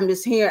 I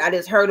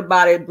just heard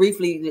about it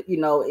briefly.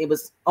 It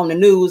was on the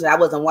news. I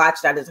wasn't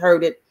watching. I just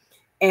heard it.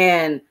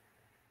 And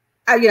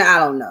I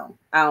don't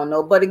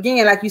know. But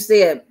again, like you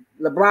said,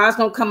 LeBron's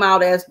gonna come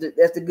out as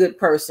the good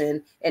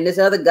person, and this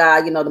other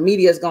guy, the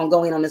media is gonna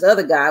go in on this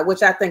other guy,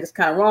 which I think is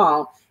kind of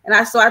wrong. And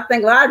I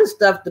think a lot of this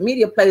stuff, the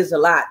media plays a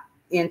lot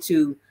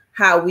into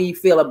how we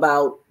feel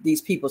about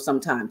these people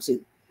sometimes too,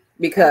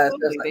 because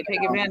they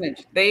take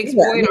advantage. They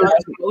exploit our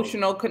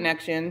emotional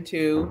connection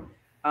to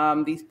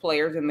these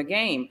players in the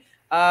game.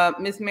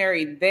 Miss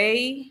Mary,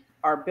 they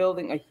are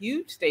building a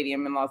huge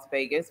stadium in Las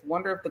Vegas.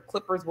 Wonder if the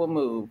Clippers will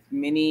move.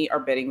 Many are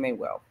betting they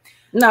will.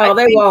 No,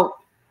 they won't.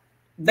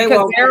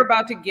 They're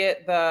about to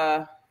get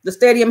the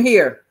stadium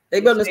here. They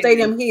built the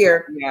stadium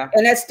here. Yeah.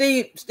 And that's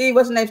Steve,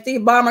 what's his name?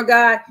 Steve Ballmer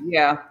guy.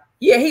 Yeah.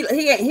 Yeah,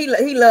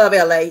 he love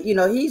LA.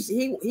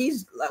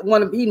 He's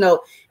one of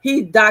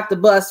he's Dr.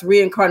 Bus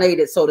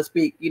reincarnated, so to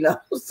speak.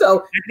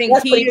 So I think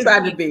that's he what he's is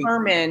trying to be.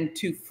 Determined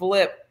to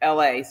flip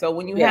LA. So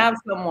when you have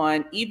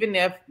someone, even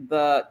if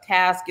the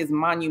task is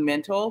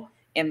monumental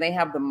and they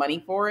have the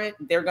money for it,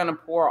 they're going to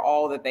pour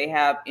all that they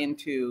have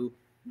into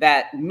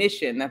that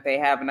mission that they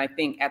have. And I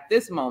think at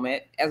this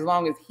moment, as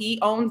long as he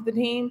owns the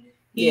team,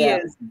 he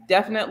is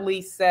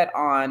definitely set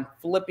on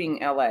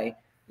flipping LA.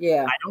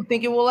 Yeah, I don't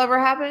think it will ever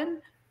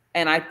happen.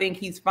 And I think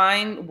he's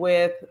fine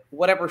with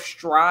whatever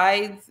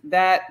strides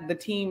that the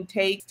team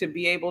takes to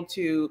be able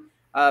to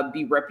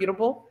be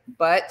reputable.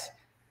 But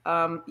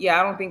I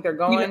don't think they're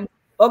going.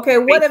 Okay,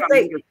 what if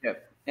they?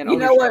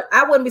 What?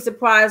 I wouldn't be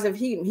surprised if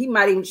he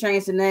might even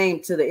change the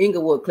name to the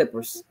Inglewood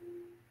Clippers.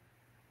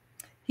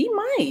 He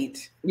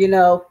might.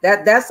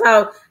 That's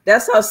how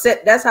dead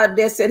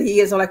set he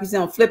is on, like you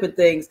said, on flipping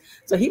things.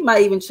 So he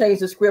might even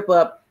change the script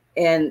up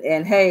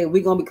and hey,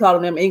 we're gonna be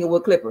calling them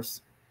Inglewood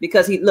Clippers.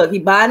 Because he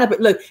buying up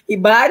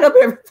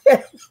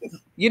everything.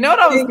 You know what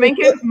I was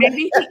thinking?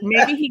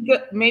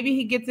 Maybe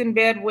he gets in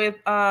bed with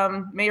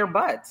Mayor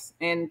Butts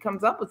and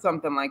comes up with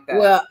something like that.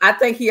 Well, I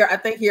think he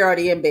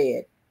already in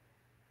bed.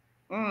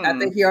 I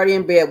think he already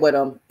in bed with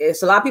him.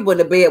 It's a lot of people in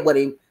the bed with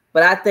him,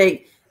 but I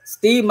think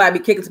Steve might be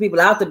kicking some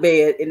people out the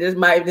bed, and this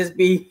might just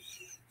be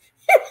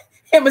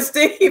him and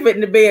Steve in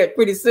the bed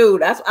pretty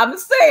soon. That's I'm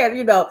just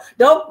saying, don't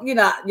y'all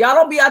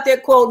don't be out there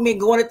quoting me,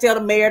 going to tell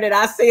the mayor that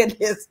I said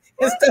this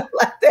and stuff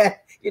like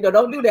that.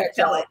 Don't do that,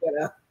 y'all.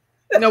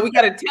 No, we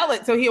got to tell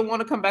it so he'll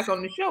want to come back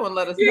on the show and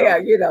let us know.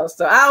 Yeah,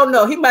 so I don't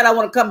know. He might not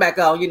want to come back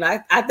on.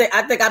 I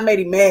think I made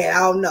him mad. I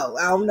don't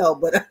know,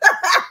 but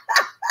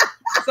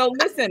so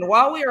listen,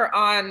 while we are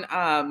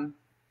on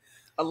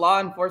a law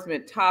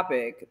enforcement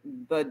topic,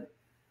 the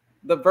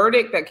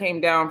verdict that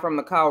came down from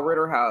the Kyle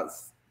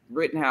Rittenhouse.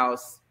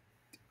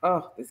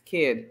 Oh, this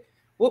kid.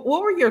 What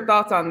were your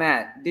thoughts on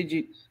that? Did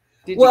you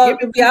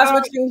to be honest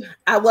with you,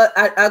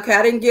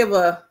 I didn't give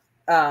a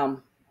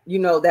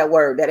that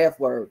word, that F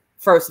word,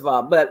 first of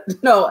all. But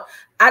no,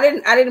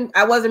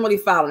 I wasn't really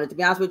following it, to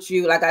be honest with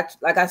you. Like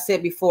I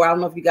said before, I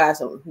don't know if you guys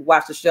who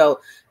watch the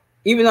show,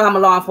 even though I'm a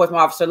law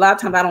enforcement officer, a lot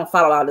of times I don't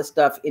follow all this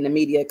stuff in the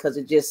media because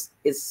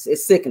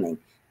it's sickening.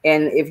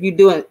 And if you're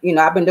doing,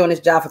 I've been doing this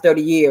job for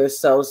 30 years.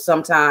 So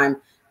sometimes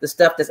the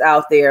stuff that's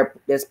out there,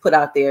 that's put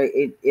out there,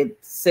 it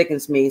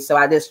sickens me. So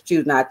I just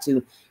choose not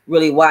to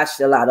really watch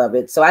a lot of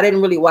it. So I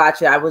didn't really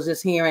watch it. I was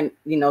just hearing,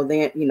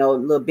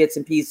 little bits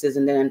and pieces.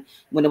 And then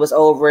when it was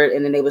over,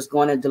 and then they was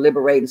going to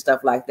deliberate and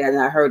stuff like that.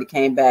 And I heard it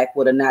came back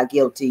with a not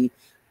guilty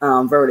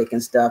verdict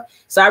and stuff.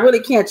 So I really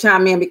can't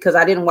chime in because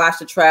I didn't watch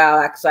the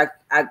trial.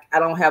 I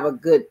don't have a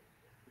good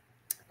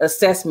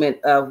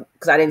assessment of,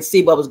 because I didn't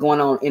see what was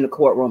going on in the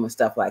courtroom and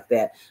stuff like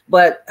that.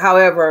 But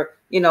however,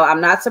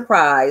 I'm not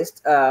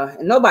surprised,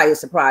 and nobody is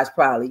surprised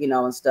probably,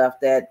 and stuff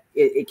that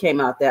it came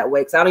out that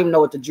way, because I don't even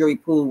know what the jury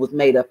pool was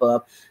made up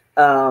of.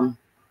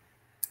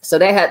 So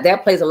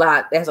that plays a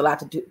lot. That has a lot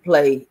to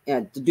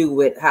do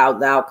with how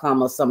the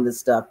outcome of some of this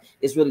stuff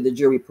is really the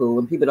jury pool,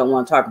 and people don't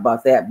want to talk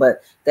about that,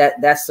 but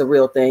that's the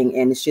real thing,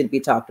 and it should be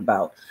talked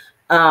about.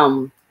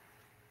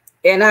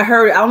 And I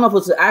heard, I don't know if it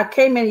was, I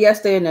came in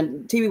yesterday and the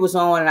TV was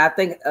on, and I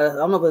think, I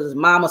don't know if it was his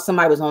mom or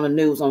somebody was on the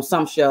news on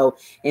some show,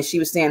 and she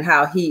was saying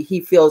how he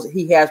feels,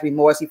 he has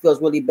remorse, he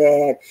feels really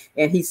bad,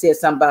 and he said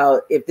something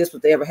about if this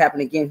was to ever happen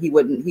again, he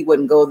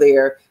wouldn't go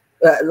there,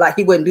 like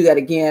he wouldn't do that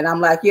again.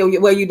 I'm like,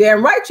 well, you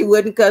damn right you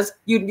wouldn't, because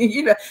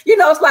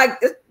it's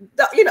like,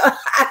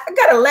 I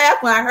gotta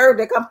laugh when I heard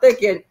that. I'm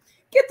thinking,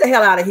 get the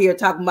hell out of here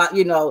talking about,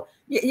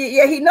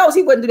 yeah, he knows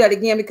he wouldn't do that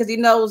again, because he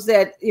knows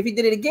that if he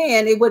did it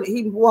again, he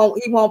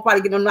won't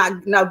probably get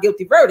a not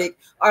guilty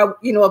verdict, or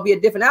it'll be a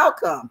different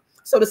outcome.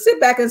 So to sit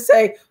back and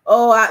say,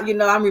 oh,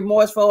 I'm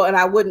remorseful and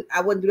I wouldn't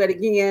do that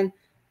again,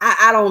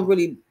 I don't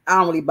really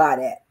buy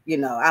that.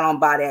 I don't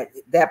buy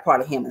that part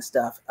of him and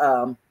stuff.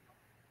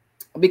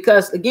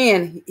 Because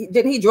again,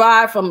 didn't he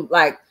drive from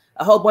like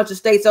a whole bunch of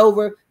states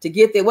over to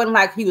get there? It wasn't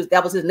like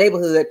that was his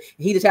neighborhood.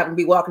 He just happened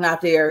to be walking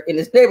out there in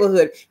his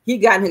neighborhood. He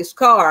got in his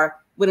car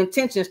with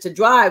intentions to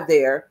drive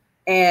there,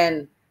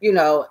 and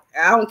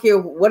I don't care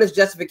what his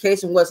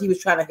justification was. He was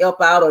trying to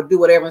help out or do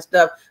whatever and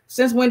stuff.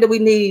 Since when do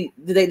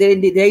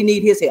they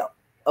need his help?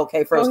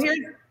 Okay, first.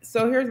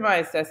 So here's my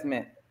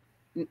assessment.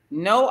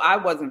 No, I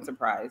wasn't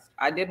surprised.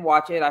 I did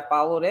watch it. I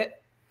followed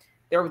it.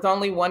 There was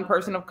only one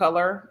person of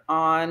color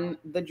on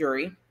the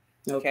jury.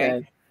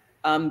 Okay.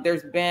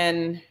 There's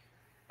been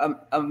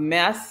a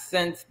mess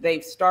since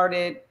they've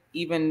started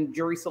even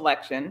jury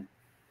selection.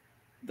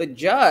 The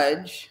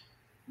judge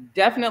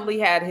definitely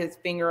had his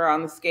finger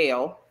on the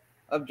scale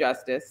of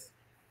justice.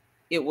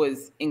 It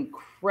was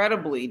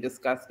incredibly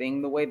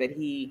disgusting the way that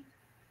he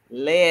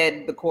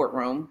led the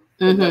courtroom.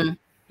 Mm-hmm.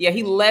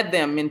 He led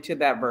them into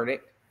that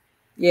verdict.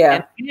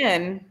 Yeah. And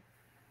then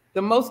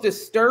the most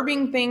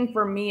disturbing thing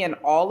for me in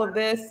all of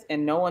this,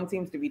 and no one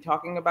seems to be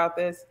talking about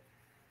this,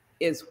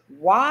 is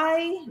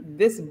why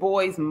this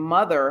boy's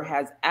mother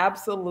has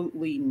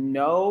absolutely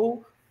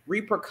no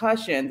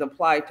repercussions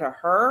applied to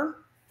her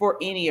for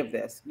any of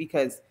this,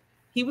 because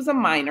he was a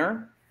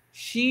minor.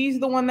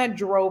 She's the one that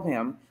drove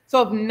him.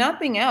 So if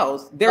nothing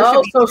else,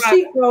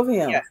 she drove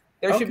him. Yes,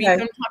 there should be some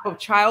type of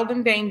child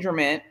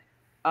endangerment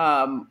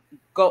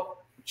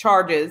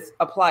charges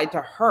applied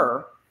to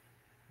her,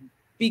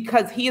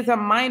 because he is a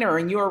minor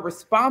and you are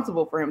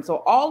responsible for him. So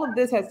all of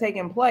this has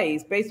taken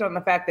place based on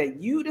the fact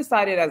that you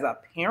decided as a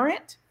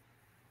parent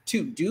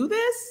to do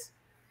this.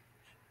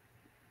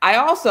 I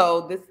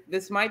also,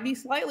 this might be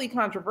slightly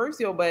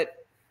controversial,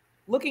 but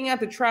looking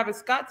at the Travis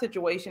Scott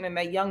situation and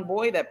that young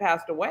boy that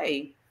passed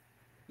away,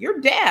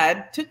 your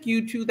dad took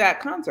you to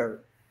that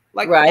concert.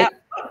 Like, At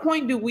what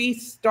point do we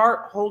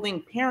start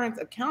holding parents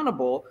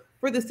accountable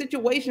for the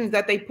situations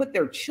that they put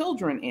their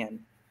children in?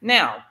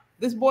 Now,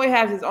 this boy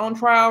has his own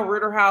trial,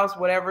 Rittenhouse,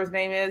 whatever his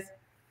name is.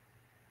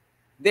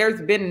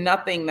 There's been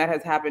nothing that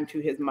has happened to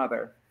his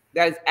mother.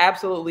 That is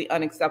absolutely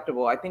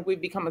unacceptable. I think we've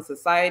become a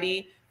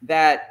society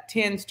that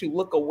tends to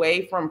look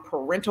away from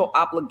parental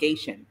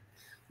obligation.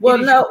 Well,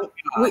 we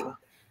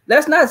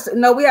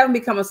haven't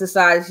become a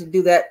society to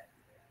do that.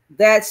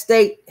 That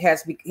state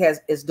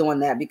is doing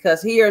that,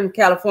 because here in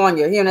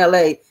California, here in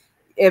LA,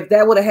 if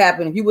that would have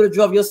happened, if you would have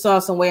drove your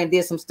son somewhere and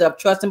did some stuff,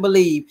 trust and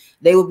believe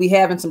they would be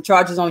having some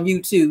charges on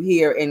you too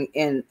here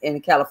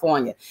in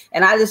California.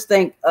 And I just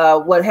think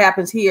what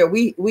happens here,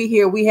 we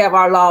have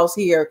our laws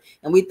here,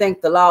 and we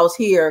think the laws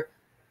here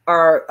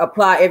are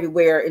apply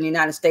everywhere in the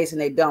United States, and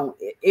they don't.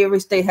 Every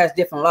state has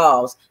different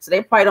laws, so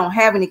they probably don't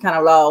have any kind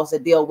of laws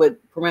that deal with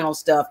parental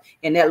stuff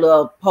in that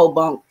little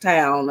po-bunk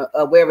town,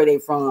 wherever they're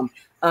from.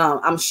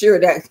 I'm sure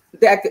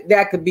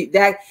that could be,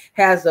 that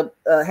has a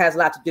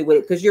lot to do with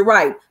it. Because you're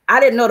right, I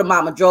didn't know the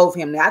mama drove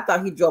him there. I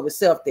thought he drove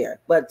himself there.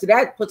 But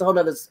that puts a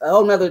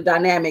whole nother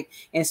dynamic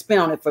and spin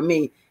on it for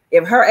me.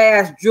 If her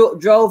ass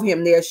drove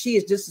him there, she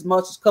is just as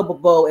much as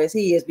culpable as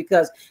he is,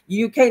 because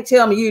you can't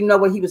tell me you didn't know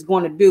what he was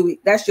going to do.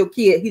 That's your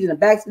kid. He's in the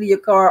backseat of your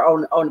car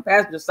on the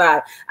passenger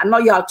side. I know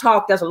y'all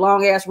talked. That's a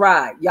long ass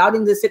ride. Y'all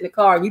didn't just sit in the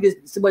car and you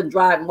just wasn't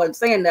driving, wasn't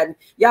saying nothing.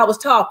 Y'all was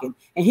talking,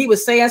 and he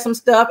was saying some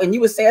stuff, and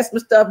you was saying some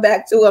stuff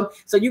back to him.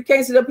 So you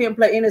can't sit up here and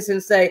play innocent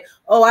and say,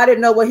 "Oh, I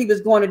didn't know what he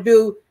was going to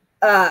do."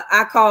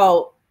 I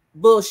call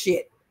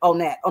bullshit on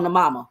that, on the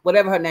mama,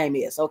 whatever her name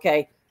is.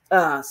 Okay.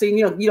 So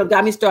you know,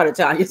 got me started,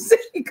 Tonya.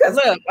 Because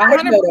look,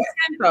 100%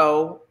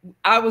 though,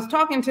 I was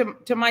talking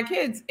to my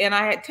kids, and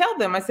I had tell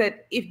them, I said,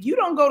 if you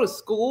don't go to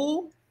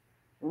school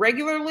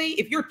regularly,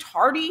 if you're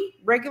tardy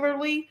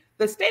regularly,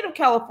 the state of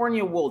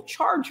California will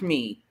charge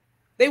me.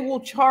 They will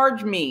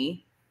charge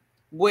me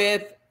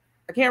with,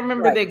 I can't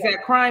remember the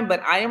exact crime,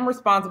 but I am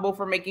responsible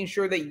for making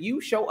sure that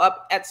you show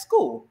up at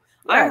school.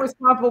 I'm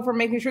responsible for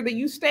making sure that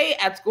you stay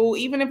at school,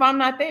 even if I'm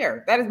not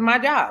there. That is my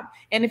job.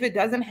 And if it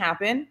doesn't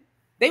happen,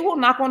 they will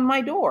knock on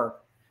my door.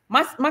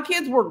 My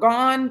kids were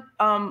gone.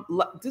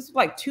 This was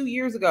like 2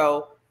 years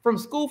ago, from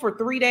school for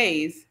 3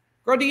 days.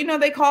 Girl, do you know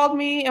they called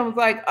me and was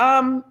like,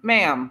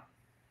 ma'am,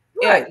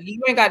 yeah,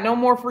 you ain't got no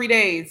more free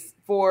days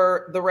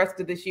for the rest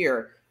of this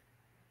year.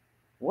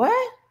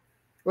 What?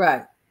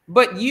 Right.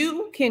 But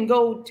you can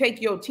go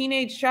take your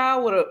teenage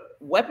child with a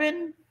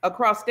weapon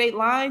across state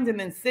lines and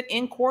then sit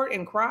in court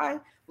and cry?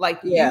 Like,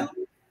 you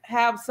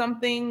have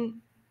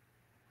something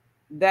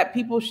that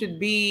people should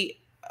be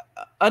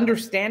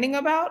understanding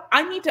about?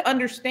 I need to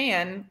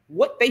understand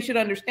what they should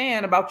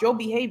understand about your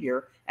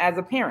behavior as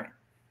a parent.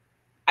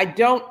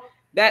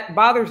 That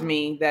bothers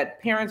me that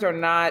parents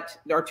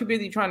are too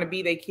busy trying to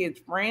be their kids'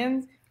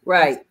 friends,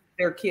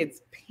 their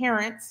kids'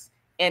 parents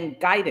and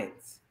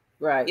guidance.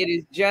 Right.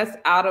 It's just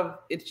out of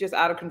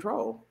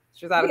control. It's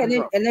just out of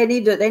control. And they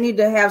need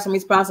to have some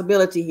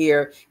responsibility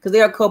here, because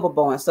they are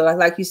culpable. And so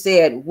like you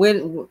said,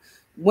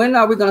 when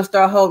are we going to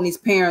start holding these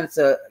parents,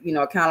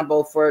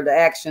 accountable for the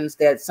actions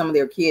that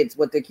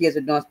what their kids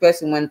are doing,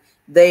 especially when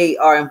they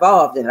are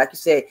involved in it? Like you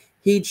said,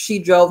 she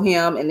drove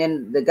him, and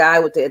then the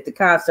guy at the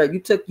concert, you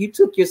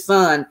took your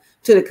son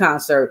to the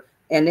concert,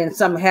 and then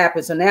something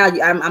happened. So now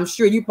I'm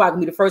sure you probably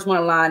be the first one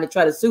in line to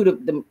try to sue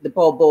the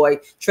poor boy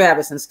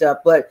Travis and stuff,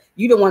 but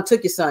you the one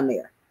took your son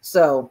there.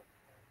 So,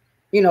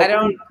 I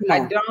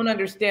don't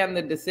understand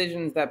the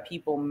decisions that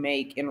people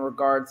make in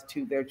regards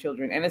to their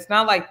children. And it's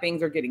not like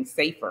things are getting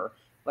safer.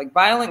 Like,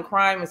 violent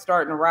crime is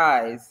starting to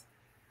rise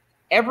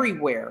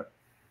everywhere,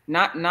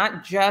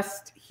 not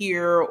just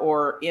here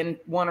or in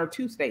 1 or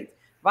 2 states.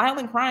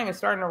 Violent crime is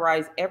starting to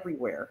rise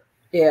everywhere.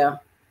 Yeah.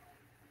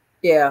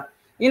 Yeah.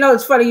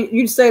 It's funny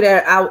you say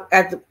that.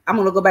 I'm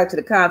going to go back to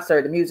the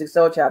concert, the Music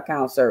Soul Child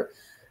concert.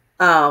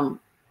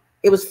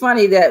 It was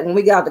funny that when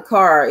we got out the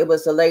car, it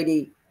was a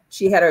lady,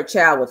 she had her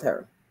child with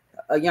her,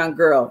 a young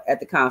girl at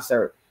the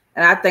concert.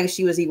 And I think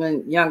she was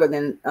even younger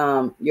than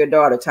your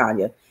daughter,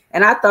 Tonya.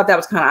 And I thought that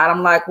was kind of odd.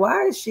 I'm like,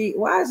 why is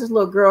this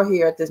little girl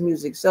here at this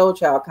Music Soul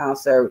Child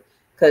concert?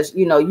 Because,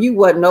 you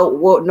wasn't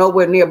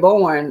nowhere near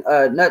born,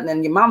 nothing,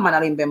 and your mom might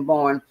not even been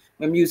born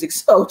when Music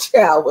Soul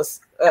Child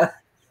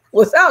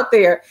was out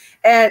there.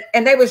 And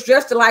they was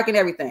dressed alike and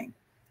everything.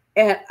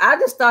 And I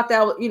just thought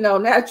that, now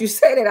that you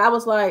say that, I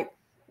was like,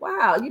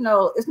 wow,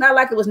 it's not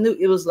like it was new.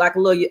 It was like a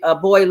little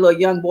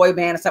young boy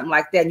band or something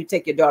like that. And you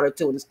take your daughter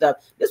to and stuff.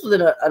 This was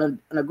in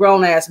a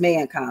grown ass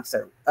man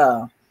concert.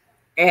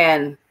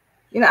 And,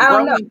 I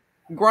don't know.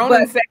 Grown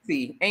and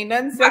sexy. Ain't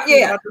nothing sexy.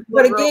 Yeah.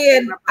 But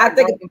again, I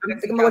think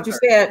about what you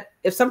said.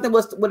 If something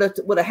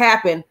would have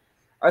happened,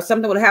 or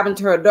something would have happened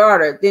to her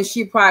daughter, then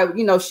she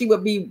probably, she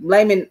would be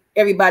blaming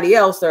everybody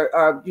else,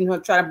 or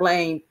trying to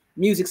blame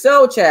Music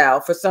Soul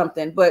Child for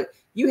something. But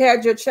you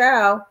had your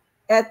child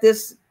at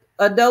this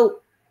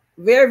adult,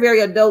 very,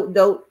 very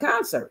adult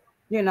concert.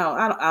 I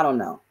don't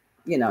know.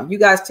 You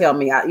guys tell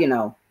me. I don't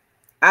know.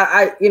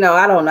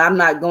 I'm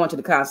not going to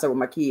the concert with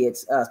my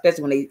kids,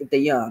 especially if they're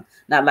young.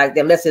 Not like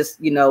that. Unless it's,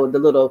 the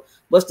little,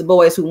 what's the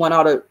boys who won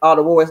all the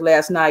awards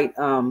last night?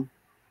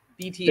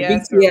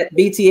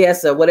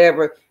 BTS or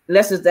whatever.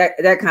 Unless it's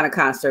that kind of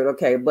concert.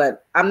 Okay.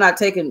 But I'm not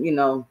taking,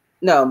 no,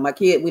 my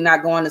kid, we're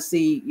not going to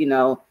see,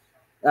 the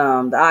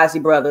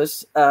Ozzy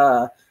Brothers.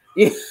 We're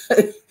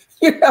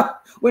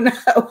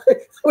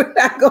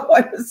not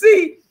going to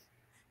see.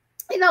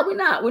 We're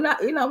not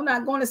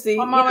going to see.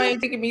 My mama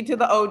ain't taking me to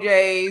the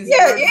OJs.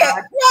 Yeah,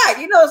 right.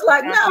 It's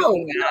like,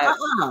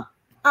 no.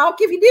 I don't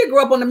care if you did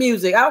grow up on the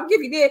music. I don't care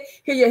if you did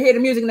hear the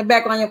music in the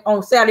background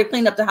on Saturday,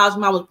 clean up the house.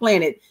 Mom was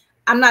playing it.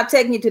 I'm not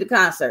taking you to the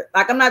concert.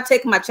 Like, I'm not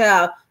taking my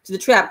child to the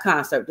trap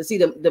concert to see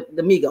the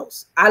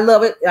Migos. I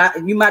love it.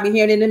 You might be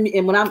hearing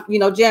it when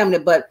I'm, jamming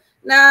it, but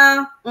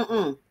Nah,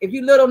 if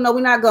you little, no,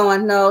 we're not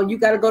going. No, you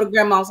got to go to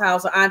grandma's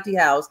house or auntie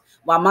house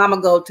while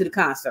mama go to the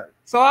concert.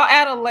 So I'll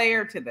add a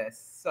layer to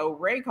this. So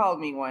Ray called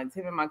me once.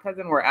 Him and my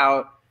cousin were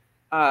out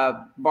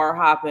bar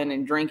hopping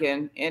and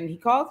drinking, and he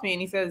calls me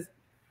and he says,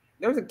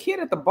 "There's a kid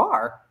at the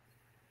bar."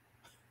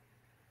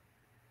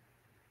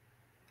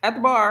 At the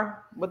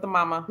bar with the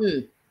mama,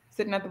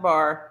 sitting at the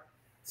bar.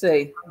 See,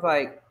 I was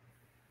like,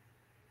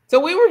 so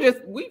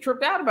we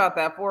tripped out about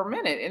that for a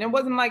minute, and it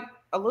wasn't like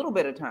a little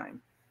bit of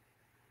time.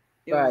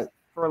 It was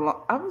for a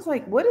long. I was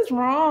like, what is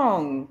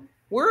wrong?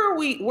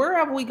 Where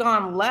have we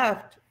gone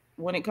left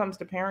when it comes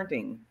to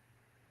parenting?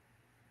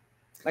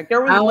 Like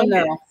there was limits.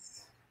 Know.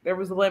 There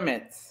was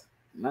limits.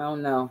 I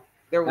don't know.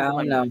 There was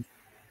limits. Know.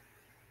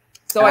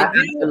 So I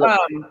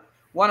do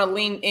want to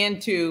lean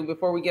into,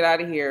 before we get out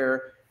of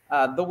here,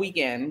 the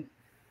weekend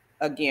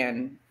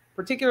again,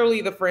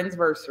 particularly the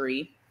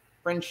friendship.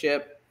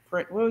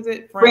 What was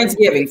it?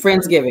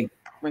 Friendsgiving.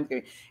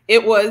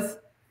 It was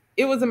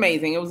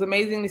amazing. It was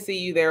amazing to see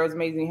you there. It was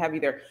amazing to have you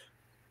there.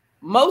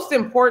 Most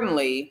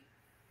importantly,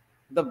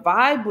 the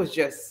vibe was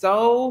just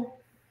so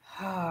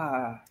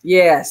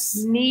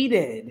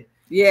needed.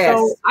 Yes.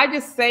 So I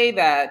just say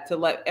that to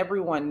let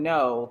everyone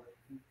know,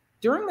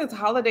 during this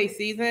holiday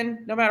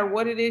season, no matter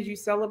what it is you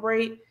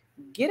celebrate,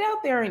 get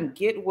out there and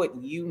get what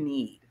you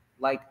need.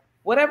 Like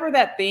whatever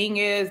that thing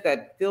is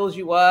that fills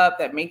you up,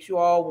 that makes you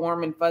all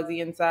warm and fuzzy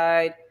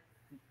inside,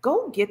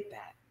 go get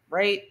that,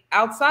 right?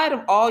 Outside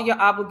of all your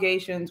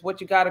obligations,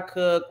 what you got to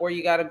cook, where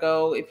you got to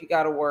go, if you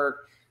got to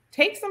work,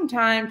 take some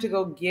time to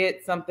go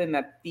get something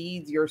that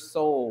feeds your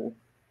soul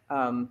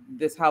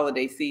this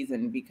holiday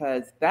season,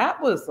 because that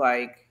was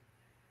like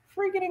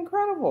freaking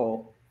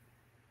incredible.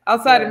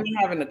 Outside of me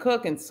having to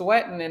cook and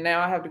sweating, and now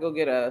I have to go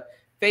get a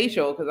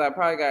facial because I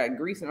probably got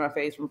grease in my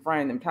face from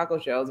frying them taco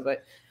shells.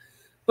 But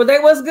they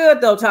was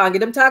good though, Tonya.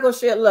 Them taco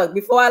shell. Look,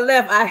 before I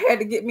left, I had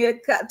to get me a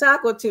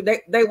taco too.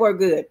 They were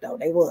good though.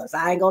 They was.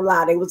 I ain't gonna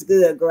lie, they was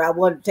good, girl. I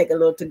wanted to take a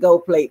little to-go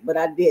plate, but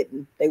I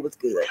didn't. They was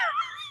good.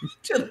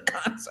 To the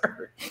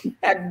concert,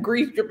 had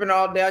grease dripping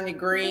all down your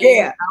green.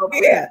 Yeah.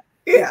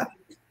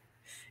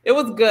 It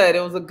was good.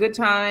 It was a good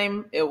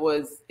time.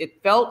 It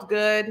felt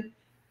good.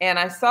 And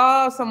I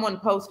saw someone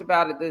post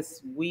about it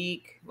this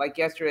week, like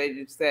yesterday,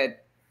 just said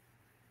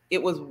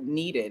it was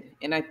needed.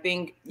 And I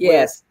think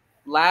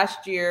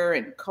last year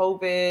and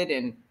COVID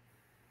and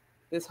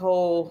this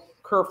whole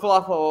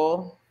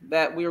kerfuffle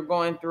that we are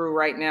going through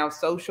right now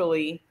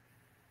socially,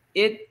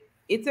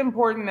 it's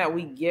important that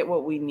we get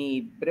what we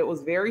need. But it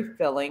was very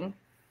filling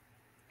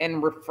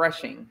and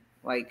refreshing.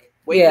 Like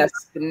waking up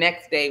the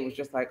next day was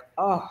just like,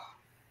 oh,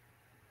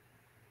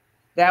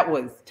 that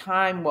was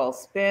time well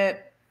spent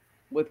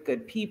with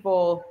good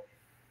people.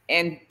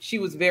 And she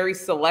was very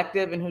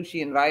selective in who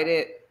she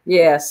invited.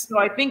 Yes. So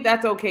I think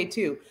that's okay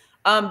too.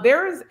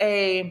 There's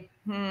a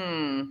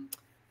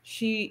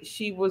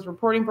she was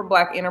reporting for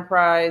Black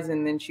Enterprise,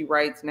 and then she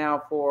writes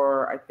now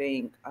for, I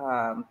think,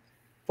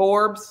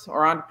 Forbes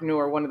or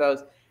Entrepreneur, one of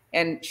those.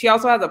 And she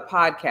also has a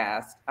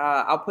podcast.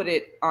 I'll put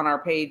it on our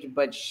page,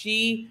 but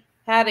she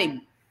had a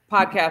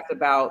podcast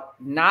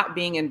about not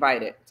being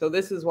invited. So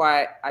this is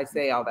why I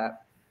say all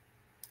that.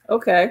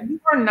 Okay. If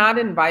you are not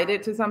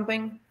invited to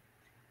something,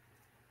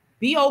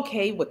 be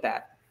okay with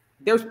that.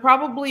 There's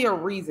probably a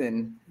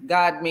reason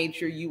God made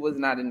sure you was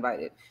not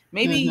invited.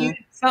 Maybe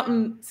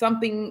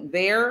something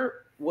there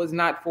was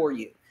not for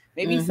you.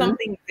 Maybe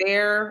something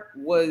there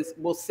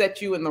will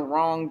set you in the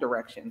wrong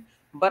direction.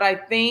 But I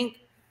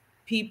think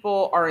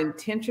people are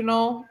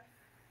intentional,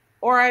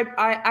 or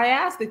I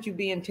ask that you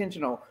be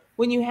intentional.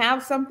 When you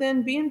have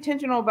something, be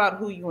intentional about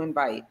who you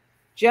invite.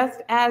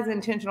 Just as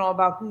intentional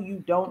about who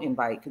you don't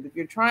invite. Because if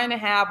you're trying to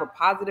have a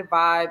positive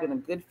vibe and a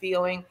good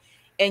feeling,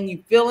 and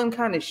you feeling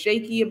kind of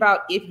shaky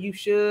about if you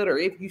should or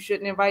if you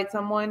shouldn't invite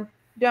someone,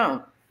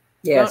 don't.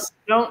 Yes.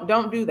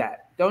 Don't do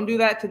that. Don't do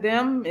that to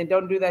them, and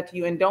don't do that to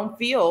you. And don't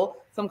feel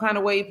some kind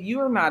of way if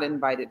you're not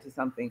invited to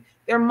something.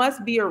 There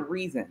must be a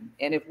reason.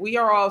 And if we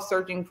are all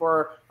searching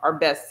for our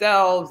best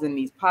selves and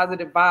these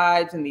positive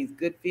vibes and these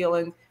good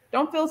feelings,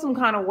 don't feel some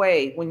kind of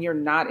way when you're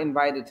not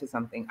invited to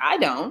something. I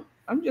don't.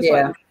 I'm just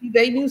like, if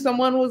they knew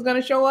someone was going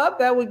to show up,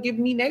 that would give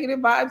me negative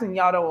vibes, and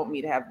y'all don't want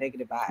me to have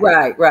negative vibes.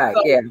 Right.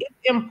 So it's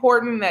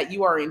important that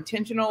you are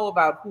intentional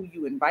about who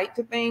you invite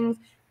to things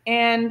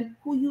and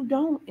who you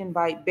don't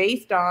invite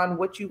based on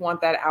what you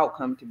want that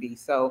outcome to be.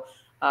 So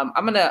I'm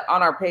going to,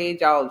 on our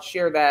page, I'll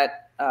share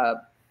that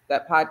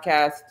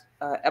podcast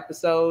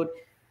episode,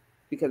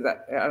 because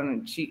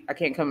it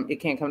can't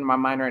come to my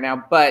mind right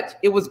now, but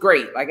it was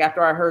great. Like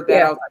after I heard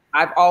that, I was like,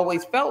 I've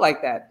always felt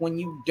like that. When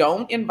you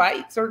don't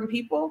invite certain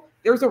people,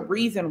 there's a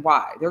reason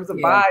why. There's a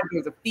vibe,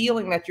 there's a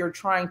feeling that you're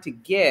trying to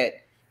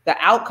get, the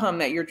outcome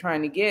that you're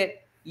trying to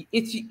get.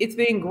 It's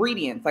the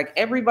ingredients. Like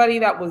everybody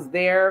that was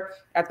there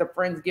at the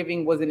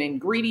Friendsgiving was an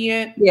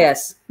ingredient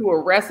to a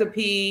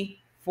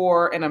recipe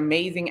for an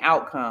amazing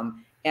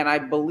outcome. And I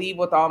believe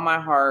with all my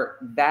heart,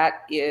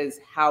 that is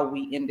how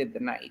we ended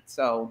the night.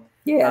 So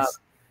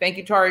thank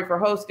you, Tari, for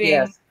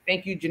hosting.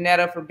 Thank you,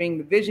 Janetta, for being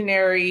the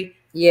visionary.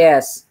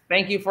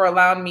 Thank you for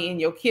allowing me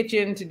in your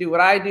kitchen to do what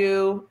I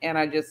do. And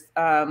I just,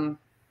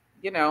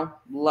 you know,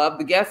 love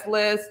the guest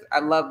list. I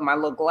love my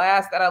little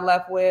glass that I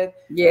left with.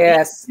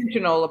 Yes. Be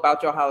intentional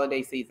about your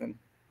holiday season.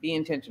 Be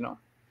intentional.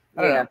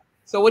 I don't Yeah. know.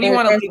 So what do you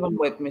want to leave them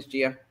with, Miss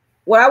Gia?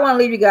 What I want to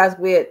leave you guys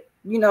with,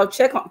 you know,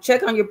 check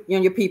on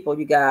your people,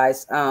 you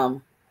guys.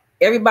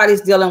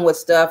 Everybody's dealing with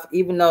stuff,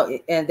 even though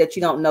and that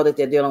you don't know that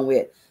they're dealing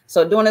with.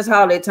 So during this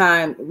holiday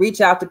time,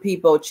 reach out to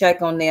people,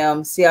 check on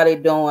them, see how they're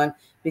doing,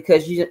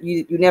 because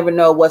you never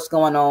know what's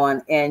going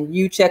on, and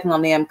you checking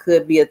on them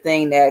could be a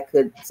thing that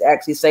could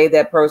actually save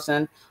that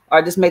person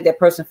or just make that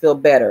person feel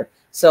better.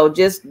 So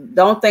just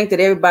don't think that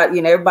everybody,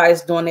 you know,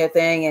 everybody's doing their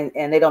thing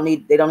and they don't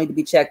need to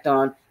be checked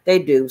on. They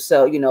do.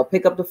 So, you know,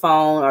 pick up the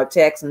phone or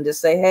text and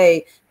just say,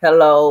 hey,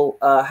 hello,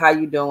 how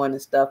you doing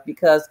and stuff,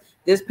 because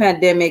this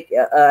pandemic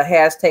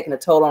has taken a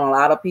toll on a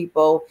lot of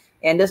people,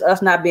 and this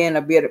us not being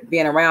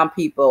around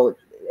people,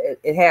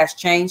 it has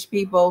changed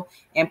people,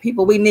 and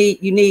people you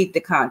need the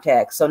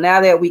contact. So now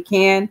that we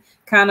can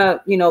kind of,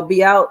 you know,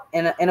 be out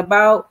and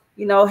about,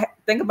 you know,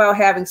 think about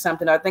having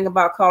something, or think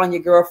about calling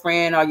your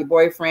girlfriend or your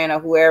boyfriend or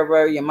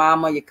whoever, your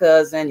mama, your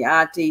cousin, your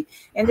auntie,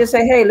 and just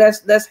say, hey,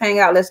 let's hang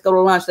out, let's go to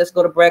lunch, let's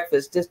go to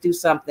breakfast, just do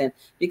something,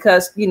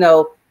 because, you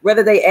know,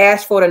 whether they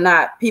ask for it or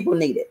not, people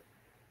need it.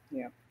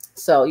 Yeah.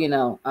 So, you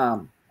know,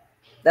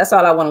 that's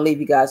all I want to leave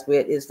you guys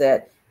with, is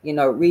that, you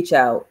know, reach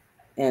out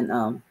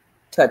and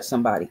touch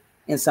somebody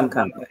in some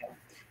kind of way.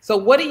 So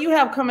what do you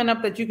have coming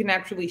up that you can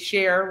actually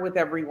share with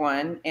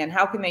everyone, and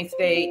how can they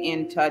stay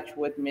in touch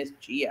with Miss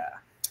Gia?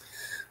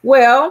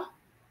 Well,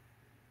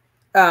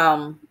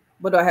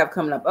 what do I have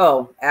coming up?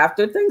 Oh,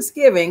 after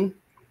Thanksgiving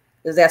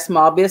is that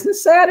Small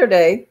Business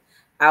Saturday.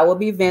 I will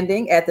be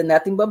vending at the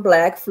Nothing But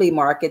Black Flea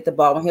Market, the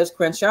Baldwin Hills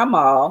Crenshaw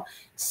Mall.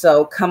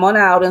 So come on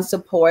out and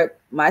support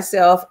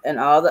myself and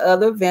all the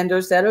other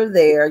vendors that are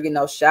there. You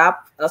know,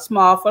 shop a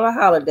small for the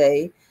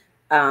holiday.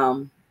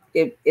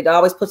 It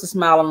always puts a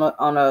smile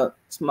on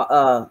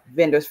a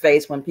vendor's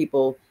face when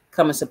people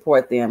come and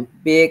support them,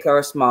 big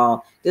or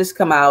small. Just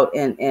come out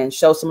and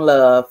show some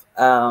love.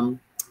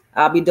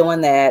 I'll be doing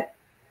that,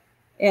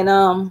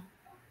 and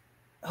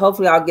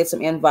hopefully I'll get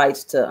some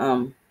invites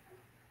to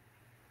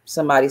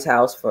somebody's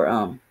house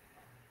for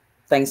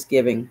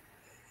Thanksgiving.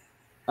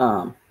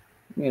 You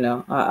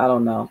know, I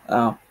don't know.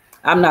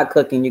 I'm not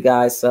cooking, you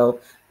guys, so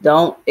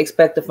don't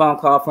expect a phone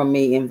call from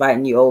me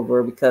inviting you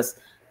over, because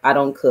I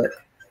don't cook.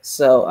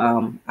 So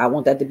I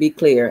want that to be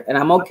clear, and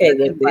I'm okay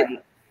with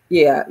it.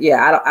 Yeah,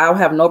 I don't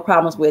have no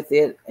problems with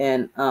it.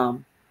 And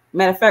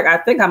matter of fact, I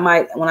think I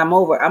might, when I'm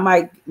over, I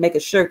might make a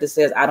shirt that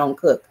says I don't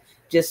cook,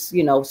 just,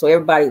 you know, so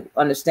everybody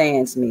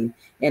understands me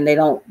and they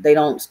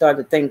don't start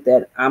to think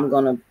that I'm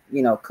gonna,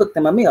 you know, cook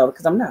them a meal,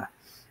 because I'm not.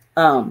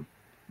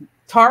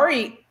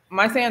 Tari,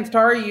 my sans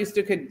Tari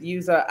could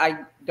use a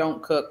I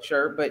don't cook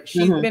shirt, but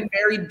she's been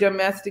very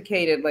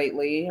domesticated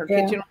lately. Her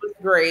kitchen was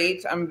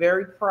great. I'm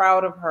very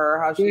proud of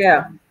her, how she's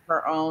done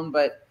her own,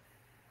 but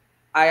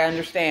I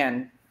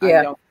understand.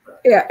 Yeah.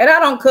 And I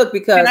don't cook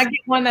because. Can I get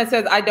one that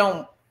says I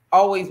don't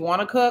always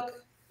want to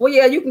cook? Well,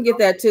 yeah, you can get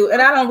that too.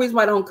 And I don't, reason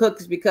why I don't cook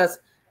is because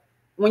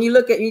when you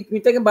look at, you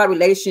think about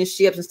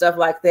relationships and stuff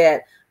like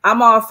that,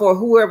 I'm all for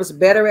whoever's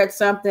better at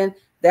something,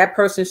 that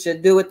person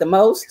should do it the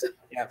most.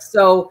 Yep.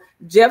 So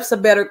Jeff's a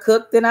better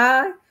cook than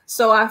I.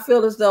 So I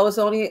feel as though it's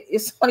only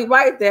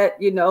right that,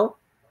 you know,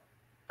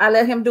 I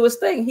let him do his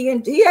thing.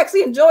 He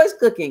actually enjoys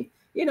cooking,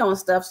 you know, and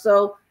stuff.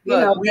 So, you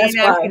know, we ain't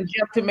asking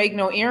Jeff to make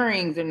no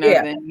earrings or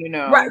nothing, you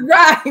know. Right.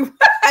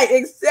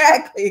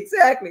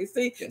 Exactly.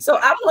 See, so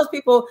I'm one of those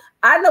people,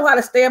 I know how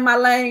to stay in my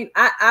lane.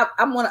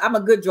 I'm a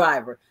good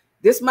driver.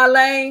 This is my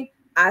lane.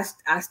 I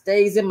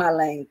stays in my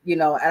lane, you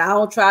know, and I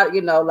don't try to,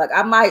 you know, like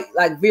I might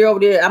like veer over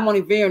there. I'm only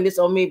veering this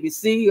on me to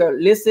see or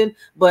listen,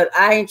 but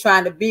I ain't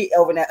trying to be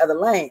over in that other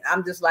lane.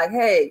 I'm just like,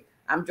 hey,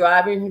 I'm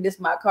driving. This is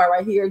my car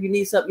right here. You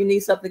need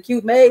something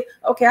cute made.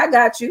 Okay, I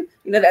got you.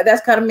 You know,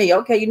 that's kind of me.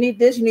 Okay, you need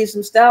this. You need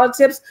some style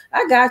tips.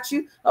 I got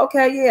you.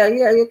 Okay,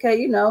 yeah. Okay,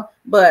 you know,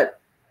 but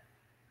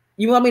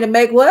you want me to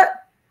make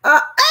what?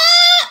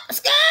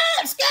 Skirt,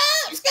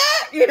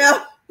 you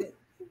know.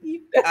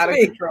 Out of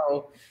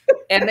control.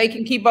 And they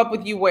can keep up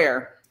with you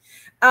where?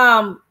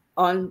 On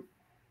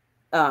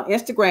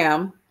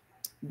Instagram,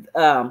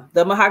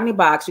 the Mahogany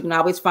Box. You can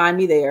always find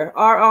me there,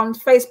 or on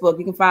Facebook.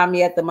 You can find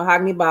me at the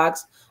Mahogany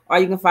Box, or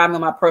you can find me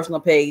on my personal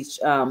page,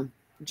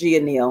 Gia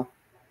Neal.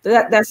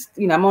 That's,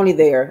 you know, I'm only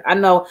there. I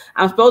know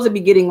I'm supposed to be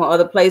getting on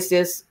other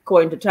places,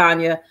 according to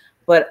Tonya,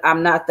 but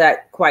I'm not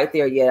quite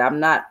there yet.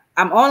 I'm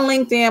on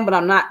LinkedIn, but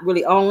I'm not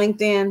really on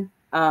LinkedIn.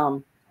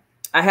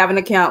 I have an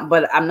account,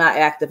 but I'm not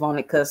active on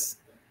it because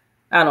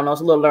I don't know,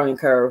 it's a little learning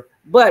curve.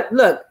 But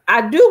look,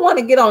 I do want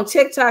to get on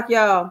TikTok,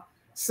 y'all.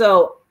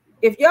 So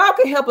if y'all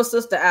can help a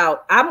sister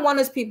out, I'm one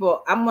of those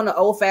people, I'm one of the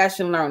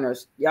old-fashioned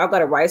learners. Y'all got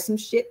to write some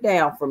shit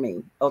down for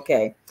me,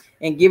 okay?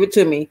 And give it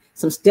to me,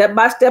 some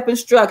step-by-step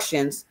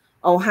instructions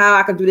on how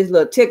I can do these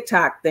little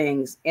TikTok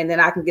things. And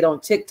then I can get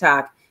on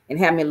TikTok and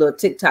have me a little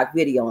TikTok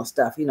video and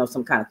stuff, you know,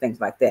 some kind of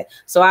things like that.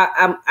 So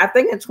I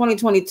think in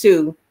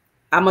 2022,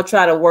 I'm gonna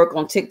try to work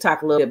on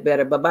TikTok a little bit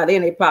better, but by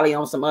then they probably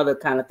on some other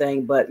kind of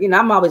thing. But you know,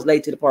 I'm always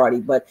late to the party,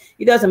 but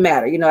it doesn't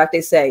matter. You know, like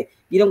they say,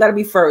 you don't got to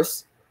be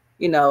first.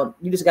 You know,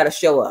 you just got to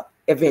show up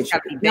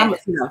eventually. You know,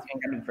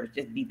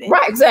 just be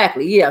right,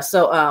 exactly. Yeah.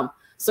 So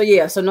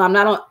no, I'm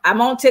not on.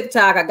 I'm on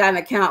TikTok. I got an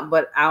account,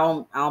 but I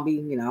don't be.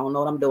 You know, I don't know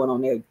what I'm doing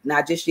on there.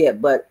 Not just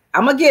yet, but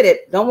I'm gonna get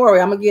it. Don't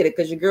worry, I'm gonna get it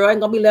because your girl ain't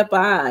gonna be left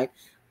behind.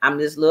 I'm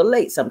just a little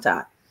late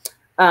sometime.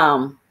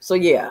 So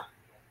yeah,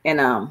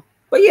 and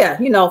but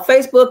yeah, you know,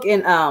 Facebook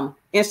and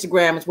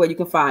Instagram is where you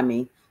can find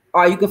me,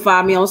 or you can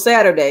find me on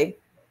Saturday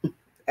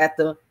at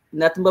the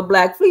Nothing But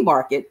Black Flea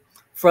Market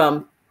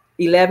from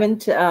 11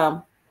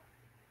 to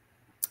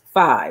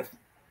 5.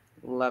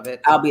 Love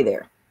it. I'll be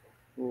there.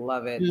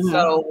 Love it. Mm-hmm.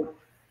 So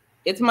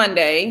it's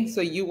Monday,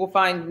 so you will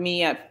find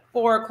me at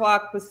 4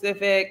 o'clock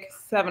Pacific,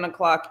 7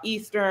 o'clock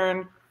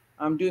Eastern.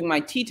 I'm doing my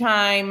tea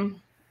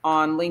time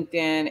on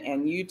LinkedIn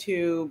and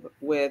YouTube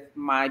with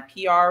my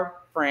PR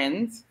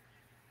friends.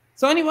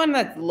 So anyone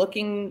that's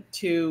looking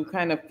to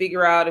kind of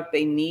figure out if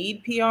they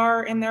need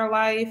PR in their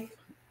life,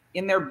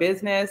 in their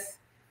business,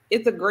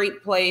 it's a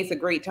great place, a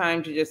great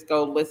time to just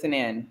go listen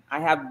in. I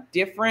have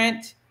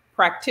different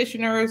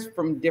practitioners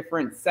from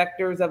different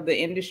sectors of the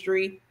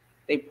industry.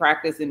 They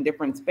practice in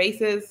different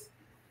spaces: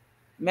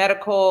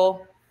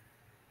 medical,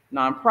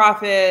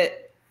 nonprofit,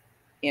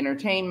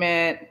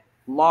 entertainment,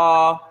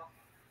 law.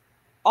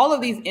 All of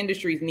these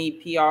industries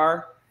need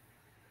PR,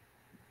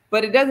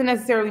 but it doesn't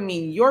necessarily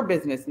mean your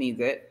business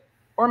needs it.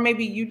 Or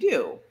maybe you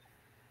do.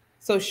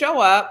 So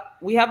show up,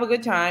 we have a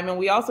good time, and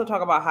we also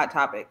talk about hot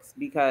topics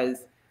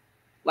because,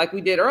 like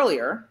we did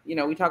earlier, you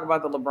know, we talk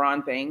about the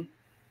LeBron thing.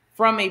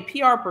 From a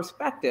PR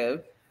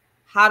perspective,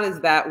 how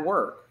does that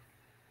work?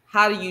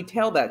 How do you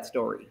tell that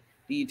story?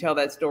 Do you tell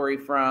that story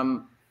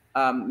from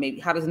maybe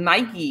how does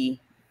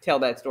Nike tell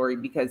that story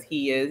because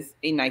he is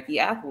a Nike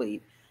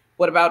athlete?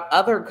 What about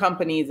other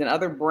companies and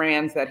other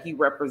brands that he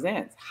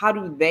represents? How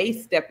do they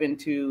step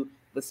into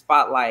the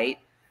spotlight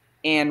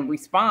and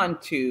respond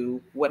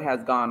to what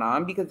has gone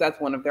on because that's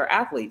one of their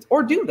athletes?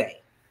 Or do they,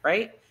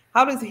 right?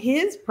 How does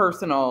his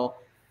personal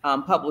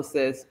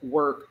publicist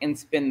work and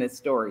spin this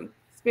story?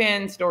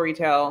 Spin,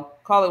 storytell,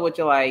 call it what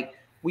you like.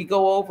 We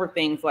go over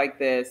things like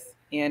this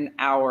in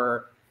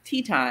our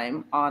tea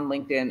time on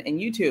LinkedIn and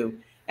YouTube.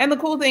 And the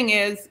cool thing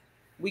is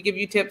we give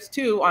you tips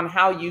too on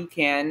how you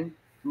can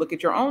look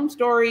at your own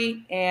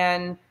story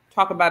and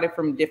talk about it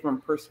from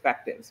different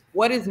perspectives.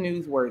 What is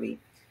newsworthy?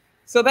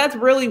 So that's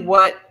really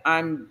what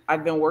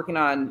I've been working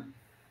on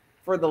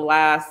for the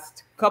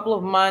last couple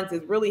of months,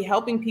 is really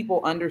helping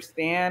people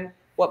understand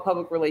what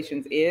public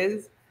relations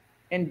is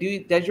and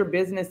does your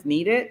business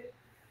need it,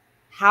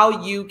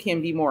 how you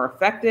can be more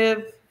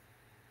effective,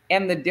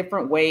 and the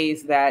different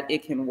ways that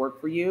it can work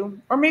for you.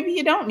 Or maybe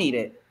you don't need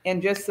it,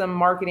 and just some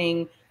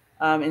marketing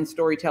and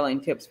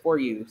storytelling tips for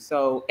you.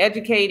 So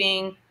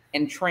educating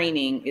and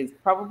training is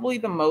probably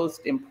the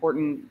most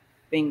important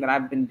thing that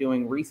I've been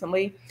doing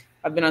recently.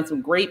 I've been on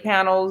some great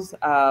panels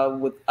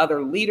with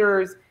other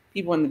leaders,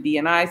 people in the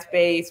D&I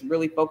space,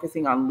 really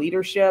focusing on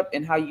leadership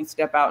and how you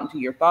step out into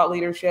your thought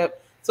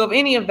leadership. So if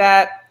any of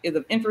that is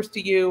of interest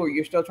to you, or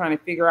you're still trying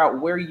to figure out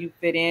where you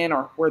fit in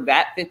or where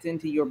that fits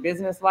into your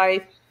business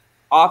life,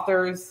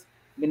 authors,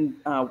 been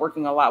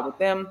working a lot with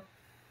them,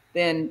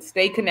 then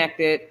stay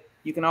connected.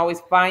 You can always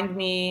find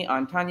me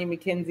on Tonya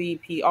McKenzie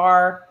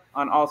PR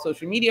on all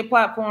social media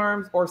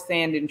platforms, or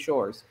Sand and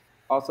Shores,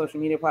 all social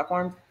media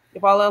platforms.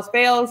 If all else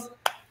fails,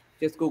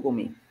 just Google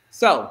me.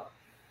 So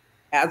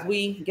as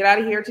we get out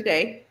of here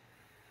today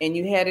and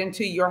you head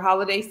into your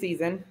holiday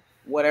season,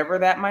 whatever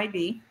that might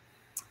be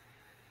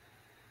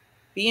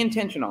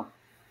intentional.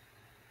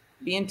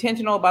 Be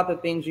intentional about the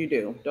things you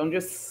do. Don't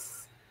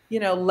just,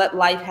 let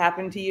life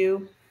happen to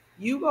you.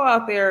 You go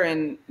out there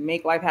and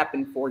make life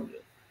happen for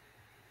you.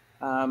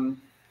 And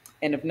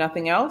if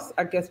nothing else,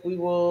 I guess we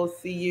will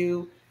see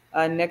you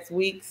next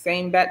week.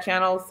 Same bat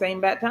channel,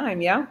 same bat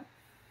time. Yeah.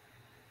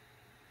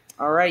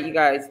 All right, you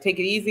guys, take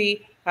it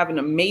easy. Have an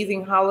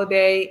amazing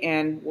holiday,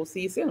 and we'll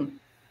see you soon.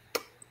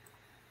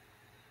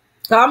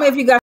 Call me if you got